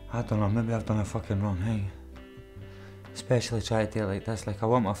 I don't know, maybe I've done a fucking wrong thing. Especially try to do it like this, like I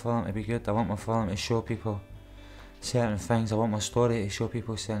want my film to be good, I want my film to show people certain things, I want my story to show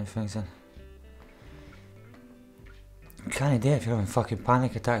people certain things, and you can't do it if you're having fucking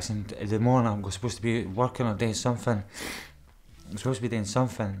panic attacks and in the morning I'm supposed to be working or doing something. I'm supposed to be doing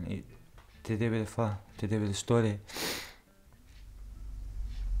something to do with the film, to do with the story.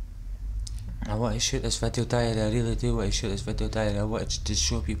 I want to shoot this video diary, I really do want to shoot this video diary. I want to just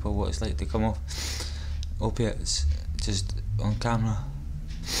show people what it's like to come off opiates just on camera.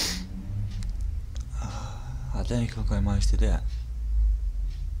 I don't think I'm going to manage to do it.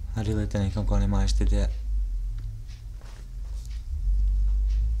 I really don't think I'm going to manage to do it.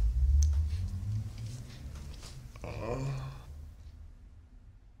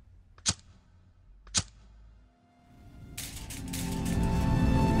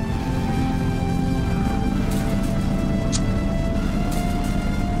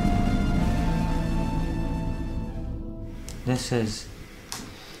 This is,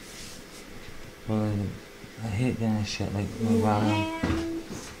 well, I hate doing this shit like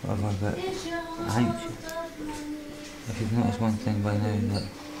whatever, but I think if you've noticed one thing by now, that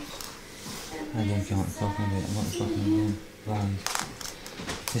I don't care what I'm talking about, I'm not fucking doing rallies.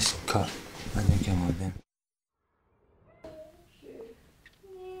 This cut, I don't care what I'm doing.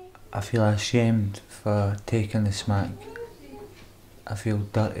 I feel ashamed for taking the smack. I feel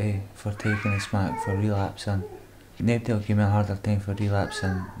dirty for taking the smack, for relapsing. Nobody will give me a harder time for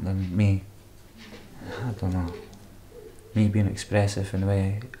relapsing than me. I don't know. Me being expressive in the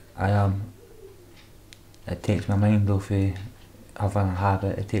way I am, it takes my mind off of having a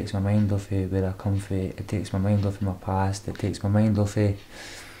habit, it takes my mind off of where I come from, it takes my mind off of my past, it takes my mind off of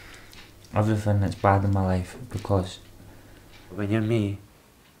everything that's bad in my life, because when you're me,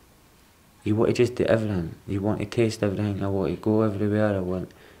 you want to just do everything, you want to taste everything, I want to go everywhere I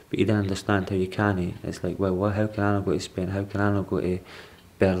want, but you don't understand how you can't. It's like, well, how can I not go to Spain, how can I not go to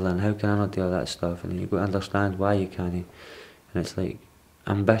Berlin, how can I not do all that stuff, and then you've got to understand why you can't, and it's like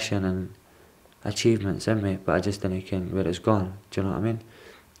ambition and achievements in me, but I just didn't ken where it's gone, do you know what I mean?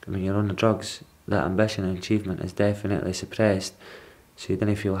 When you're on the drugs, that ambition and achievement is definitely suppressed, so you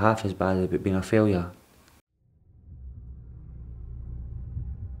didn't feel half as bad about being a failure.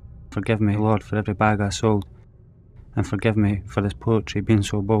 Forgive me, Lord, for every bag I sold, and forgive me for this poetry being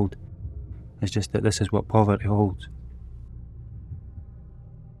so bold. It's just that this is what poverty holds.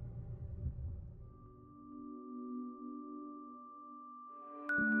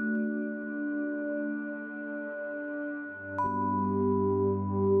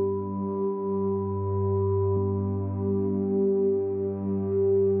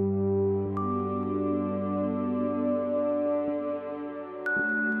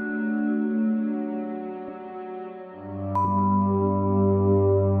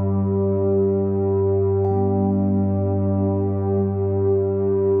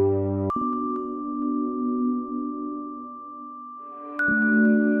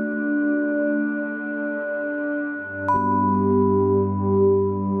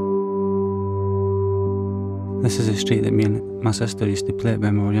 This is a street that me and my sister used to play at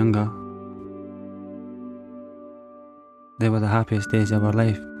when we were younger. They were the happiest days of our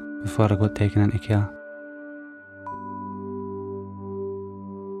life before I got taken into care.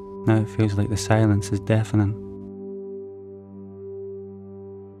 Now it feels like the silence is deafening.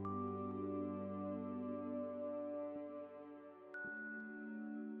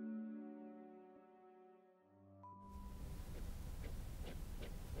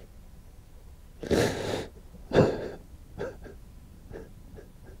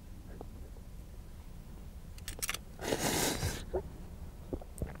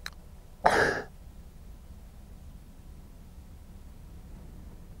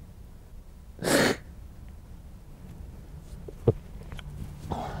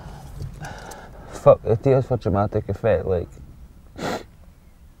 Fuck, it is for dramatic effect, like.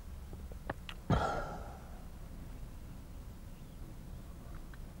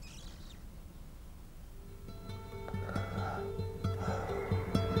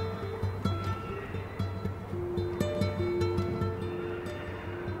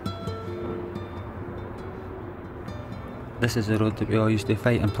 This is the road that we all used to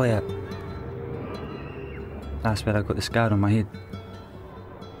fight and play at. That's where I got the scar on my head.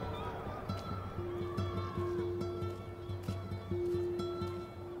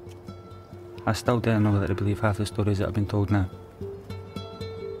 I still don't know that I believe half the stories that have been told now.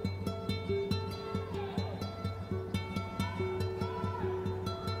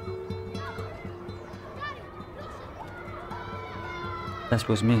 This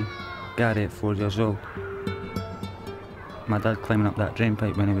was me, Garry at 4 years old. My dad climbing up that drain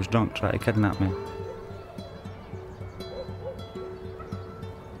pipe when he was drunk trying to kidnap me.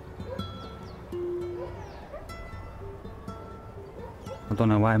 I don't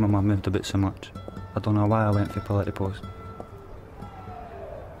know why my mum moved about so much. I don't know why I went for political post.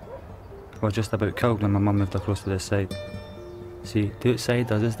 I was just about killed when my mum moved across to this side. See, the outside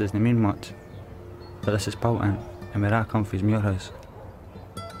does this doesn't mean much, but this is Polton, and where I come from is Muirhouse.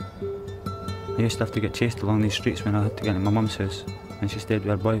 I used to have to get chased along these streets when I had to get into my mum's house, and she stayed with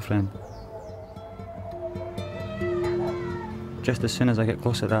her boyfriend. Just as soon as I get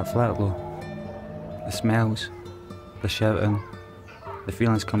close to that flat though, the smells, the shouting, the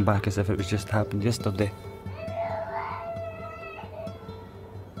feelings come back as if it was just happened yesterday.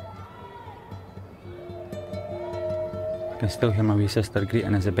 I can still hear my wee sister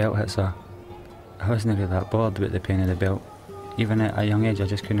greeting as the belt hits her. I wasn't really that bothered about the pain of the belt. Even at a young age I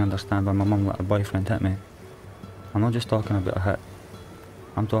just couldn't understand why my mum let her boyfriend hit me. I'm not just talking about a hit.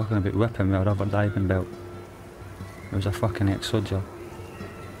 I'm talking about whipping with a rubber diving belt. It was a fucking ex-soldier.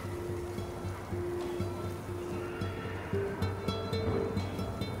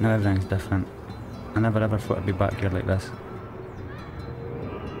 Now everything's different. I never ever thought I'd be back here like this.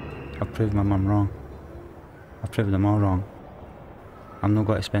 I've proved my mum wrong. I've proved them all wrong. I'm not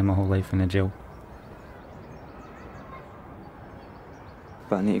going to spend my whole life in the jail.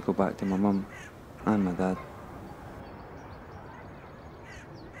 but I need to go back to my mum and my dad.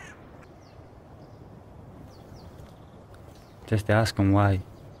 Just to ask him why.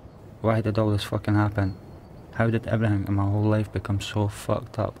 Why did all this fucking happen? How did everything in my whole life become so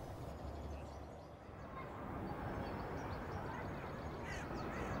fucked up?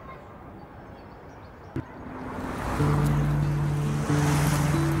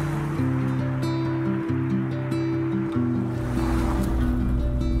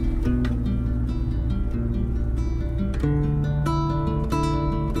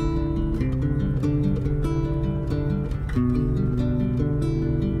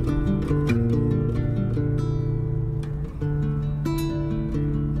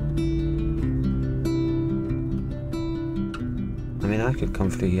 I mean, I could come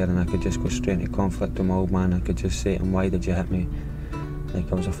through here and I could just go straight into conflict with my old man. I could just say to him, why did you hit me?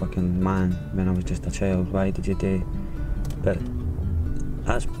 Like I was a fucking man when I was just a child. Why did you do? But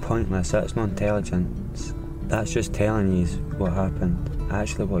that's pointless. That's not intelligence. That's just telling you what happened. I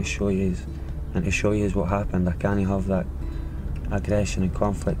actually want to show you, and to show you what happened, I can't have that aggression and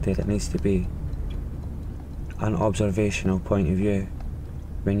conflict there. It needs to be an observational point of view.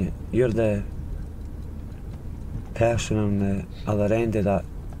 When you're the person on the other end of that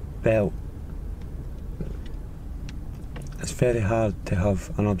belt, it's very hard to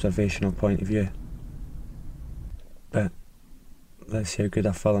have an observational point of view. But let's see how good a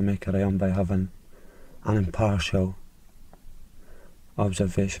filmmaker I am by having an impartial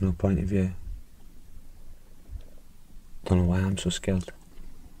observational point of view. Don't know why I'm so scared.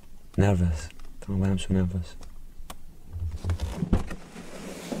 Nervous. Don't know why I'm so nervous.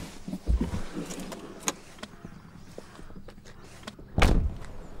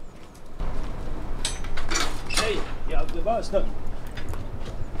 Hey, yeah, the bar's done.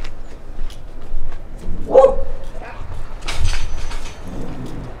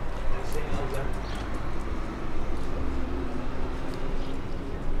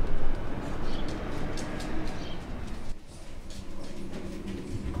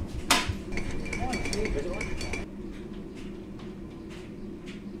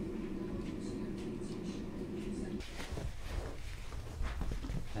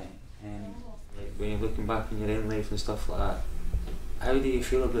 When you're looking back on your own life and stuff like that, how do you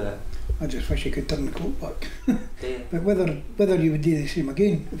feel about it? I just wish you could turn the clock back. Yeah. But whether you would do the same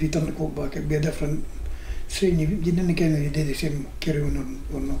again, if you turn the clock back, it'd be a different saying. You didn't care if you did the same carry on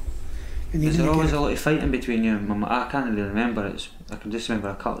or not. And Is there always a lot of fighting between you and Mum? I can't really remember. I can just remember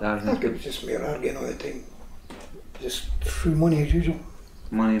a couple of arguments. It was just mere arguing all the time. Just through money as usual.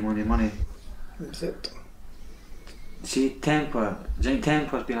 Money, money, money. That's it. See, temper. Do you think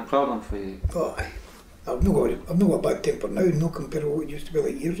temper's been a problem for you? Oh, I've not got a bad temper now, no compared to what it used to be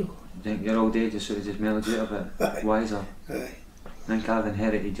like years ago. Do you think your old age has sort of just mellowed you out a bit? Wiser? Aye. I think I've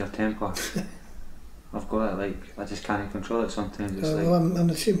inherited your temper. I've got it, like, I just can't control it sometimes. It's like, Well, I'm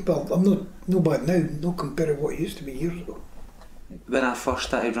the same, but I'm no bad now, no compared to what it used to be years ago. when I first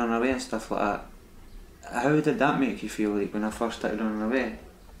started running away and stuff like that, how did that make you feel, like, when I first started running away?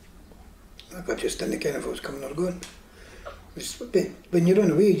 I just didn't care if I was coming or going. When you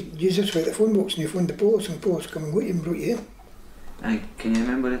run away, you just went to the phone box and you phoned the police and the police come and got you and brought you in. Aye, can you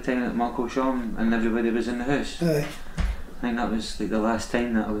remember the time that Marco Shawn and everybody was in the house? Aye. I think that was like the last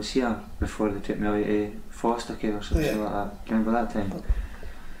time that I was here before they took me away to foster care or something like that. Do you remember that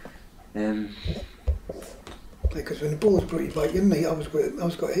time? Because when the police brought you back in, I was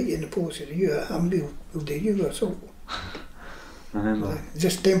going to hit you and the police said, you a Hamby will do you or something. I remember.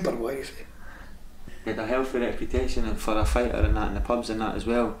 Just temper wise. You had a healthy reputation for a fighter and that in the pubs and that as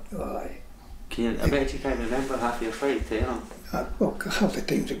well. Aye. I bet you can't remember half your fight, you know? Well, half the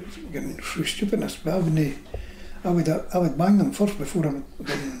times it was getting through stupidness, but I would bang them first before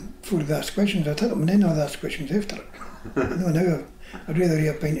they ask questions. I'd hit them and then I'd ask questions after it. Now I'd rather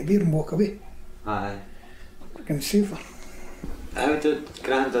have a pint of beer and walk away. Aye. Fucking safer. How did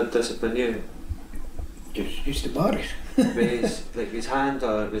Grandad discipline you? Just used to barrays. Like his hand,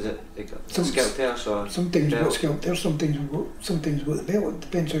 or was it like scalpers or sometimes we got scalpers, sometimes we got the belt. It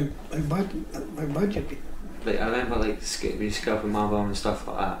depends how bad you'd be. Like I remember like scalping my mum and stuff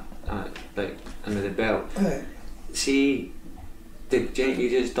like that, like under the belt. Aye. See, you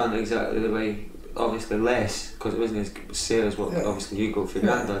just done exactly the way, obviously less, because it wasn't as severe as what obviously you go for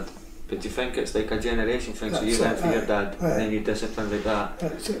Grandad. But do you think it's like a generation thing, so you went for your dad and then you disciplined like that?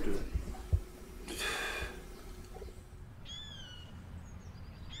 That's it.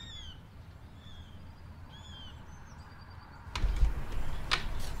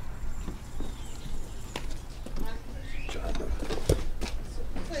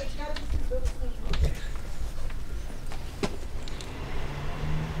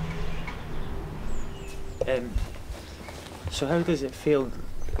 So how does it feel?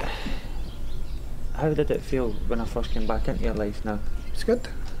 How did it feel when I first came back into your life now? It's good.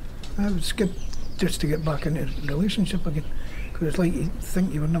 It was good just to get back into a relationship again. Because it's like you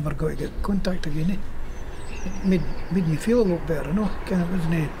think you were never going to get contact again. It made me feel a lot better, you know. Kind of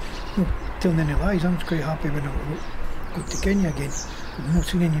wasn't telling any lies. I was quite happy when I got to Kenya again. I've not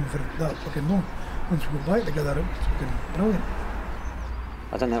seen anyone for that fucking long. Once we got back together, it was fucking brilliant.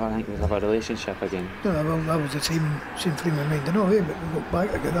 I didn't ever think we'd have a relationship again. No, well, that was the same frame of mind, I know, but we got back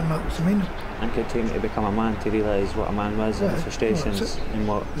together and that was the main. I think it took me to become a man to realise what a man was and the frustrations and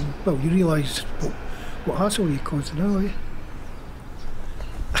what... Well, you realise what hassle you caused now, eh?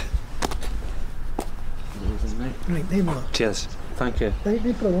 Right, there we are. Cheers. Thank you. Right,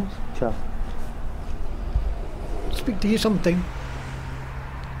 no problem. Sure. Speak to you sometime.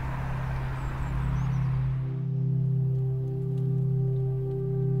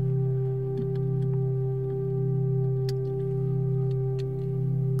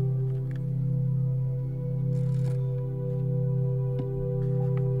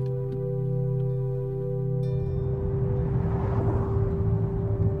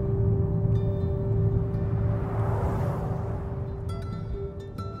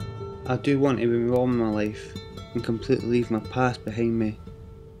 I do want to move on in my life and completely leave my past behind me.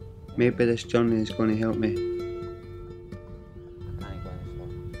 Maybe this journey is going to help me.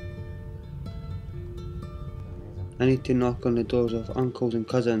 I need to knock on the doors of uncles and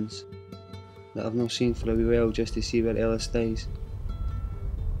cousins that I've not seen for a wee while just to see where Ellis dies.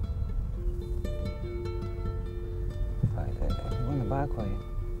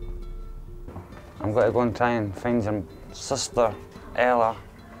 I'm going to go and try and find your sister, Ella.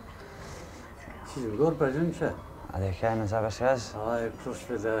 She's in Gorbridge, isn't she? Are they ken, is that where she is? Aye, close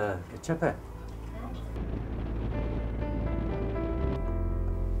to the chippy.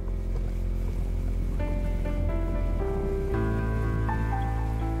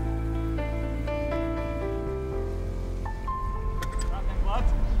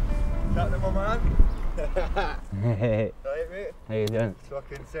 Chatting my man. Hey. Right, mate? How you doing?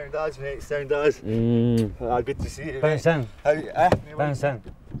 Fucking sound as, mate, sound as. Good to see you. Bounce mate. in. How, Bounce in.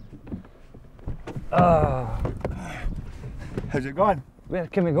 Oh. How's it going? Where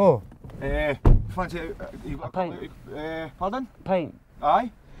can we go? Fancy, you got a pint? Pardon? Pint. Aye.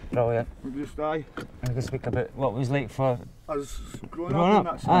 Brilliant. We just, aye. We can speak about what it was like for... Us growing Growing up.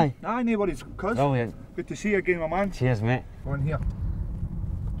 up, And that's aye. Aye, no worries, cuz. Brilliant. Good to see you again, my man. Cheers, mate. Go in here.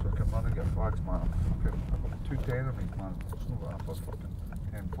 Fucking man, I get flags, man. I've got 2 10 of me, man. It's not got enough fucking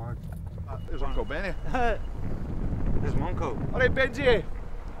 10 flags. There's Uncle Benny. There's my uncle. Alright, Benji.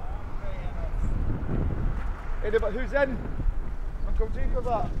 But who's in? Uncle Jacob,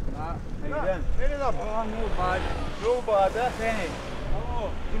 that? How you doing? Any of them? Oh, no bad. No bad, eh? Benny. Oh.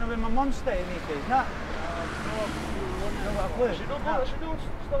 Do you know where my mum's staying these days, nah? Is she not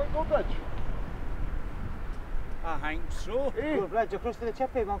still at Gorbridge? I think so. Gorbridge, across to the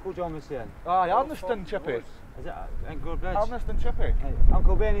chippy, Uncle John was saying. Aye, Arniston Chippy. Is it in Gorbridge? Arniston Chippy. Hey,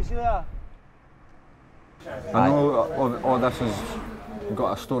 Uncle Benny, see that? I know all this has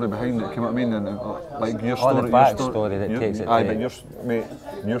got a story behind it, you know what I mean? And like your story, the backstory that takes it aye, to... but mate,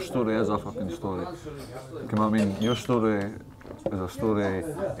 your story is a fucking story. You know what I mean? Your story is a story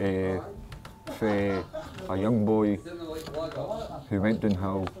for a young boy who went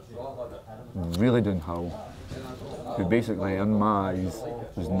downhill, really downhill, who basically, in my eyes,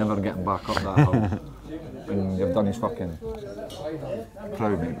 was never getting back up that hill. And you've done his fucking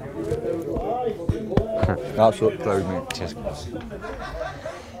proud, mate. Absolute proud, mate. Cheers.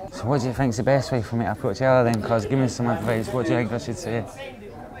 So what do you think's the best way for me to approach Ella then? Cause give me some advice, what do you think I should say?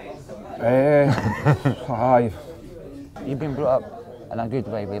 Aye. You've been brought up in a good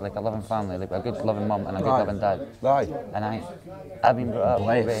way with like a loving family, like a good loving mum and a good loving dad. Aye. And I've been brought up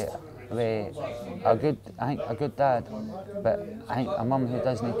with a good dad, but I think a mum who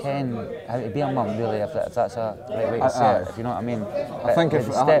doesn't ken how to be a mum really, if that's a right way to say it, if you know what I mean. I think if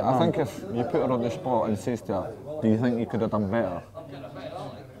you put her on the spot and says to her, do you think you could have done better?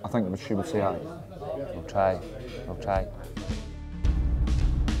 I think she would say aye. I'll try.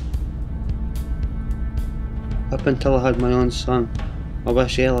 Up until I had my own son, I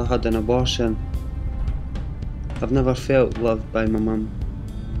wish Ella had an abortion. I've never felt loved by my mum.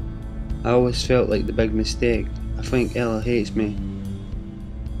 I always felt like the big mistake. I think Ella hates me.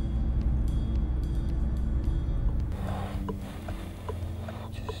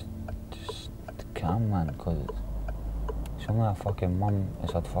 Just calm, man, because it's only a fucking mum has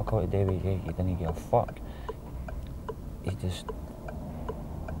had fuck all today with you, you didn't give a fuck. You just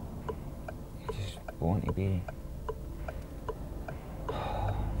want to be...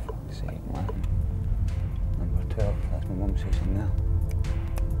 fuck's sake, man. mum's house in there.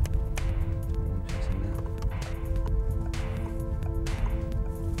 Mum's house in there.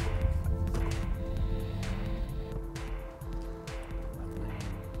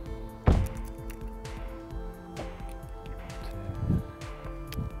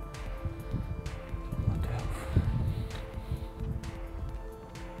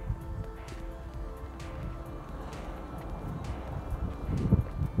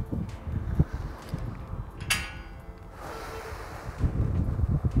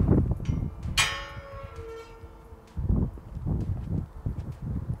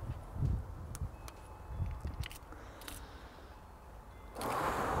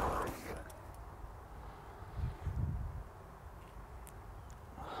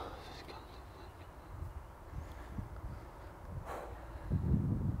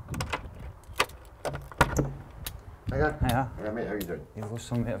 Hiya. Hiya. Hiya, mate, how you doing? You lost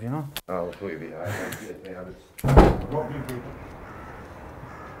some weight, have you not? Oh, I'll tell you, mate. What you do?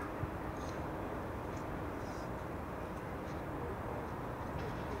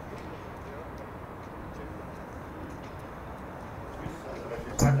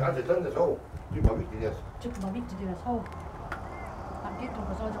 I've just done this all. Took my week to do this. Took my week to do this whole. That gate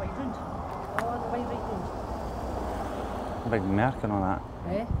was all the way round. All the way right round. The big Merc and all that.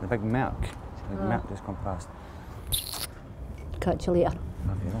 Eh? The big Merc. The Ah. Merc just come past. Catch you later.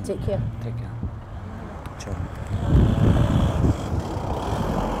 Love you. Take care. Take care. Chill.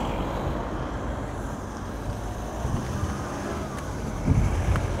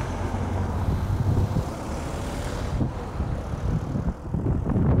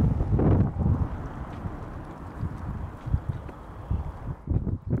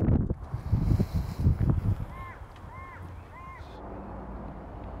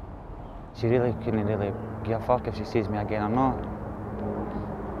 She really couldn't really give a fuck if she sees me again or not.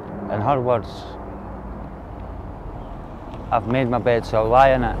 In her words, I've made my bed, so I'll lie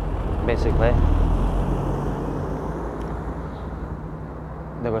in it, basically.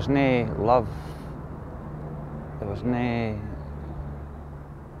 There was no love. There was no...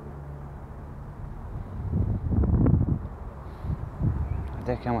 I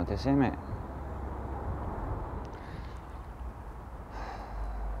don't know what to say, mate.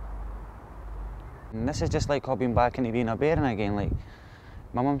 And this is just like hopping back into being a baron again. Like,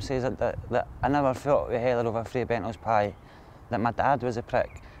 my mum says that I never felt the hell over free Bento's pie, that my dad was a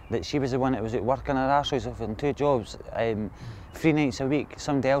prick, that she was the one that was at working her arseholes off in 2 jobs, 3 nights a week.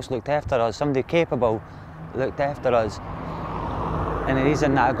 Somebody else looked after us, somebody capable looked after us. And the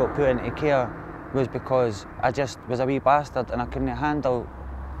reason that I got put into care was because I just was a wee bastard and I couldn't handle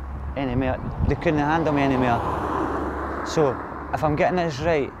any more. They couldn't handle me anymore. So, if I'm getting this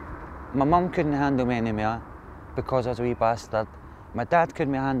right, my mum couldn't handle me anymore because I was a wee bastard. My dad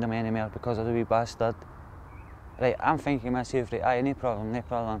couldn't handle me anymore because I was a wee bastard. Right, I'm thinking to myself, right, aye, no problem, no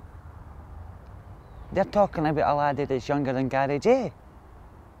problem. They're talking about a laddie that's younger than Garry J.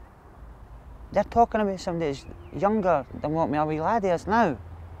 They're talking about somebody that's younger than what my wee laddie is now.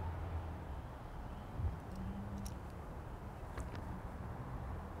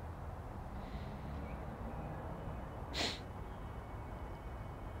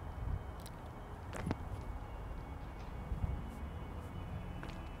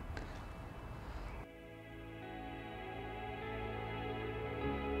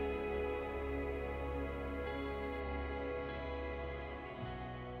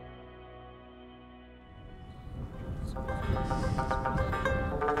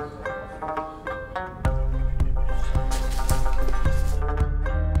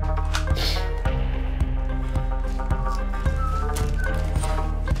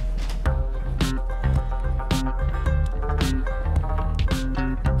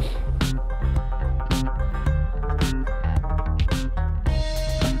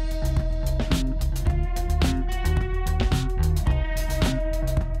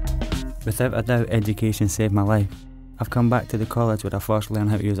 Without a doubt, education saved my life. I've come back to the college where I first learned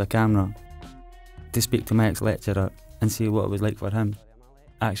how to use a camera, to speak to my ex-lecturer and see what it was like for him,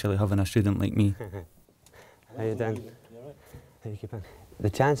 actually having a student like me. How you doing? How you keeping? The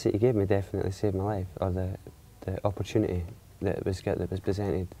chance that you gave me definitely saved my life, or the opportunity that was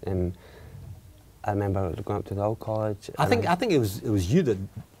presented. I remember going up to the old college. I think it was you that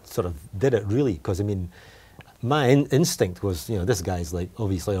sort of did it really, because I mean, my instinct was, you know, this guy's like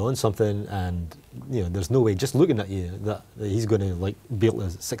obviously on something, and you know, there's no way just looking at you that he's going to like be able to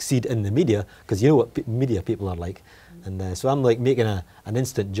succeed in the media, because you know what media people are like, and so I'm like making an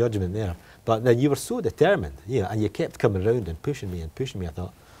instant judgment there. But then you were so determined, you know, and you kept coming around and pushing me. I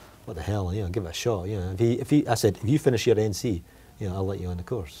thought, what the hell, you know, give it a shot. You know, I said, if you finish your NC, you know, I'll let you on the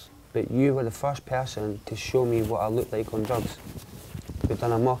course. but you were the first person to show me what I looked like on drugs. We'd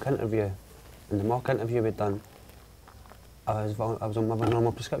done a mock interview, and the mock interview we'd done, I was on my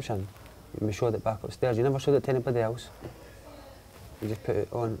normal prescription. We showed it back upstairs. You never showed it to anybody else. You just put it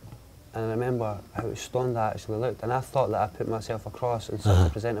on. And I remember how stoned I actually looked, and I thought that I put myself across in such a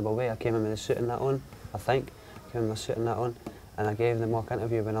presentable way. I came in with a suit and that on, I think. Came in with a suit and that on, and I gave the mock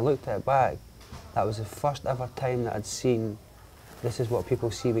interview. When I looked at it back, that was the first ever time that I'd seen, this is what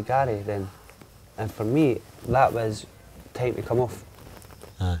people see with Garry then. And for me, that was time to come off.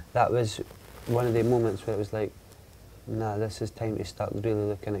 That was one of the moments where it was like, nah, this is time to start really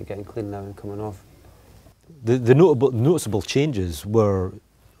looking at getting clean now and coming off. The noticeable changes were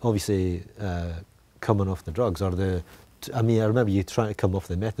obviously coming off the drugs, or I mean, I remember you trying to come off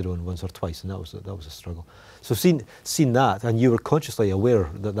the methadone once or twice, and that was a struggle. So seeing that, and you were consciously aware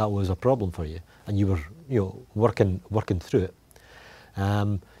that that was a problem for you, and you were working through it.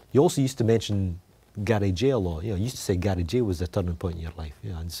 You also used to mention Garry J a lot. You used to say Garry J was the turning point in your life.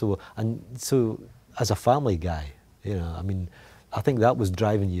 And so as a family guy, I mean, I think that was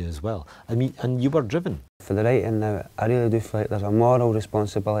driving you as well. I mean, and you were driven. For the writing now, I really do feel like there's a moral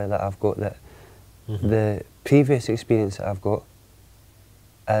responsibility that I've got, that the previous experience that I've got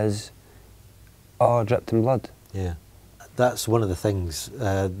is all dripped in blood. Yeah, that's one of the things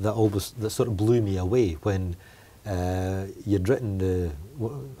that sort of blew me away when you'd written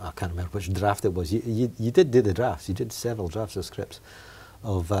I can't remember which draft it was. You did do the drafts. You did several drafts of scripts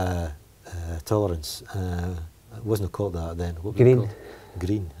of Tolerance. It wasn't called that then. What was Green. it called?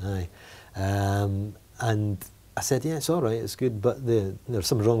 Green, aye. And I said, yeah, it's all right, it's good, but there's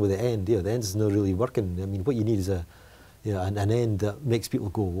something wrong with the end. The end's not really working. I mean, what you need is an end that makes people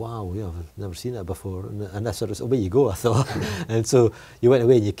go, wow, I've never seen that before. And that's sort of, away you go, I thought. And so you went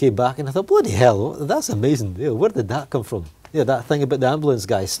away and you came back, and I thought, bloody hell, that's amazing. Where did that come from? That thing about the ambulance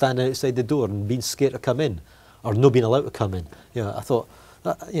guy standing outside the door and being scared to come in, or not being allowed to come in. I thought,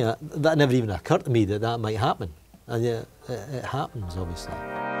 that never even occurred to me that might happen. And yeah, it happens, obviously.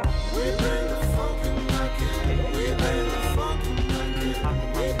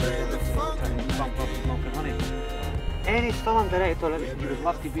 Any film director that you would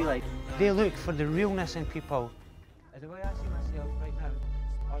love to be like, they look for the realness in people. The way I see myself right now,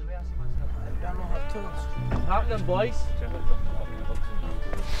 or the way I see myself, I don't know how to tell us. Happening, boys. Come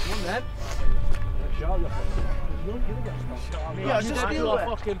on then. Shut up. Yeah, just pull a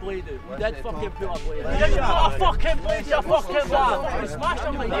fucking blade out. You did fucking pull a blade out. You didn't pull a fucking blade, you fucking man. Smash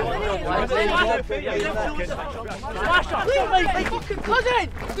him, mate. Smash him. Do it, mate. Fucking cousin.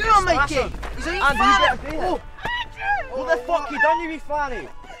 Do it, Mikey. He's a fan. What the fuck you done, you wee fanny? You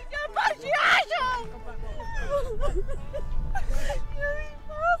bunch of assholes! You wee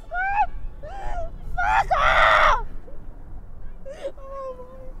bastard! Fuck off!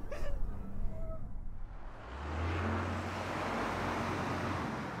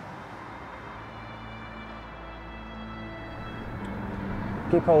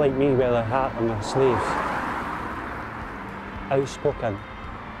 People like me wear their heart on their sleeves. Outspoken.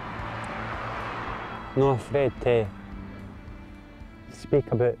 Not afraid to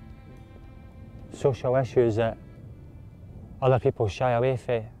speak about social issues that other people shy away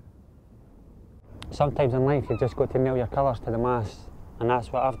from. Sometimes in life you've just got to nail your colours to the mast, and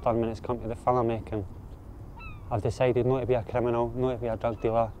that's what I've done when it's come to the filmmaking. I've decided not to be a criminal, not to be a drug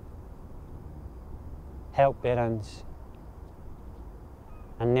dealer, help parents,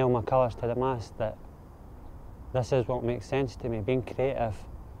 and nail my colours to the mast that this is what makes sense to me, being creative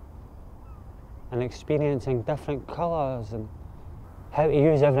and experiencing different colours and how to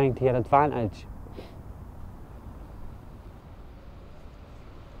use everything to your advantage.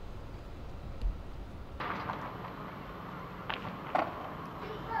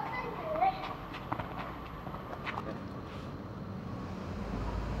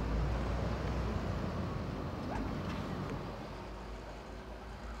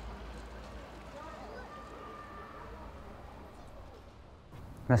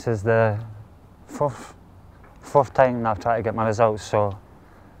 This is the fourth time I've tried to get my results, so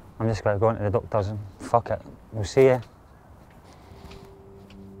I'm just going to go into the doctors and fuck it. We'll see you.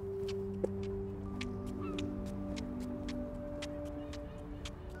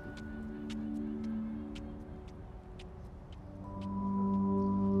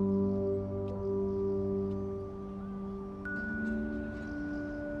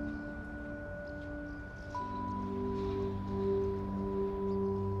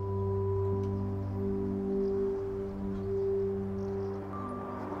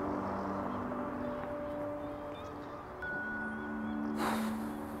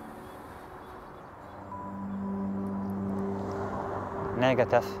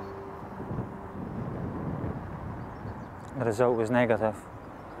 Negative. The result was negative.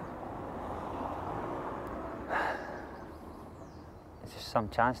 It's just some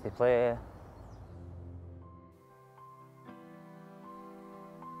chance to play it.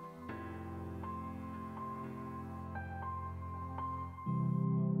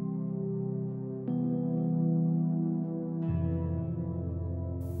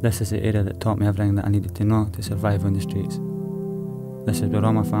 This is the area that taught me everything that I needed to know to survive on the streets. This is where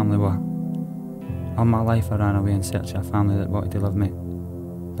all my family were. All my life I ran away in search of a family that wanted to love me,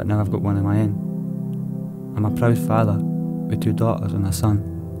 but now I've got one of my own. I'm a proud father with 2 daughters and a son.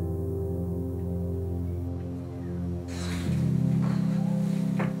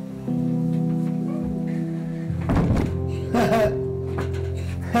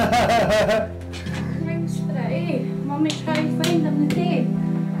 Thanks for it, eh? Mummy tried to find them today.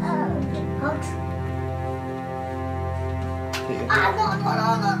 Hugs.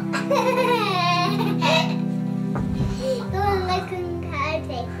 No. Don't look in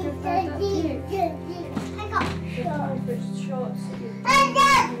carpet. I got shots.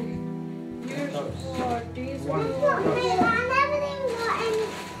 Yours for days ago. Everything got in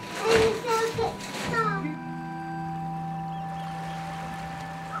Celtic stuff.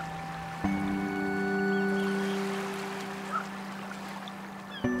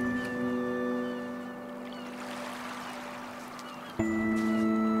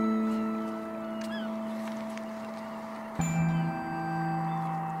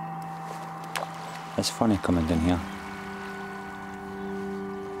 It's funny coming down here.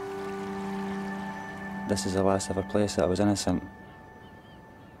 This is the last ever place that I was innocent.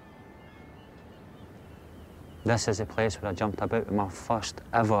 This is the place where I jumped about with my first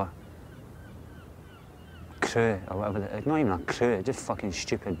ever crew, or whatever. It's not even a crew, just fucking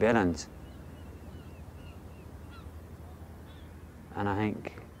stupid bearings. And I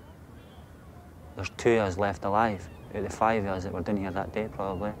think there's 2 of us left alive, out of the 5 of us that were down here that day,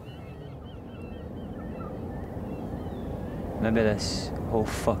 probably. Maybe this whole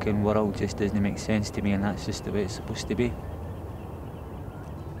fucking world just doesn't make sense to me, and that's just the way it's supposed to be.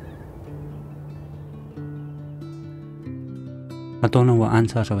 I don't know what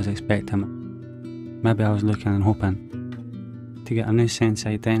answers I was expecting. Maybe I was looking and hoping to get a new sense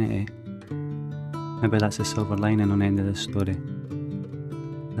of identity. Maybe that's the silver lining on the end of this story.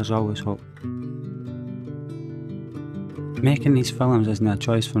 There's always hope. Making these films isn't a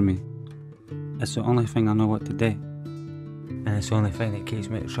choice for me. It's the only thing I know what to do. And it's the only thing that keeps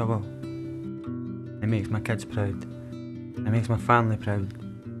me out of trouble. It makes my kids proud. It makes my family proud.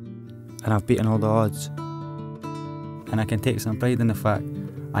 And I've beaten all the odds. And I can take some pride in the fact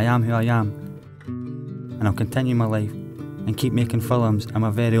I am who I am. And I'll continue my life and keep making films in my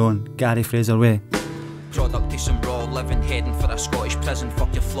very own Garry Fraser way. Product of some raw living, heading for a Scottish prison.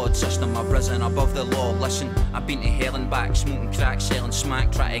 Fuck your flawed system, I've risen above the law. Listen, I've been to hell and back, smoking crack, selling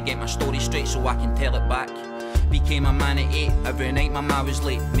smack, try to get my story straight so I can tell it back. Became a man at 8, every night my ma was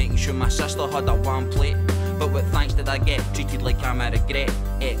late, making sure my sister had a warm plate. But what thanks did I get? Treated like I'm a regret,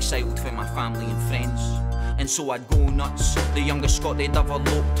 exiled from my family and friends. And so I'd go nuts, the youngest Scot they'd ever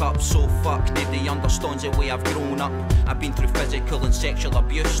looked up. So fucked, nobody understands the way I've grown up. I've been through physical and sexual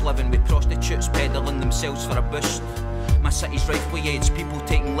abuse, living with prostitutes, peddling themselves for a boost. My city's rife with AIDS, people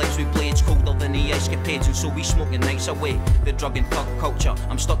taking lives with blades, colder than the escapades, and so we smoking nights away. The drug and thug culture,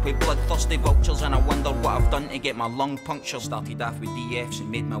 I'm stuck with bloodthirsty vultures, and I wonder what I've done to get my lung punctured. Started off with DFs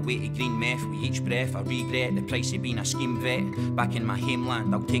and made my way to green meth. With each breath I regret the price of being a scheme vet. Back in my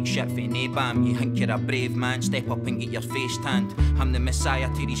homeland, I'll take shit for naybam. You think you're a brave man, step up and get your face tanned. I'm the messiah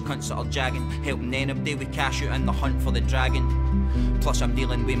to these cunts that are jagging, helping anybody with cash out in the hunt for the dragon. Plus I'm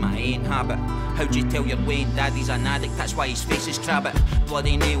dealing with my own habit. How'd you tell your Wayne daddy's an addict? That's why his face is trabbit.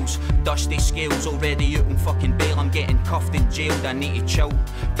 Bloody nails, dusty scales, already out on fucking bail. I'm getting cuffed and jailed, I need to chill.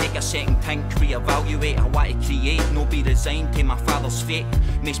 Take a second think, re-evaluate. I want to create, no be resigned to my father's fate.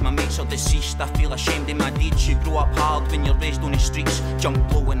 Makes my mates are deceased, I feel ashamed of my deeds. You grow up hard when you're raised on the streets. Junk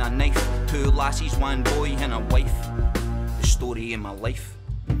blow and a knife, 2 lassies, 1 boy and a wife. The story of my life.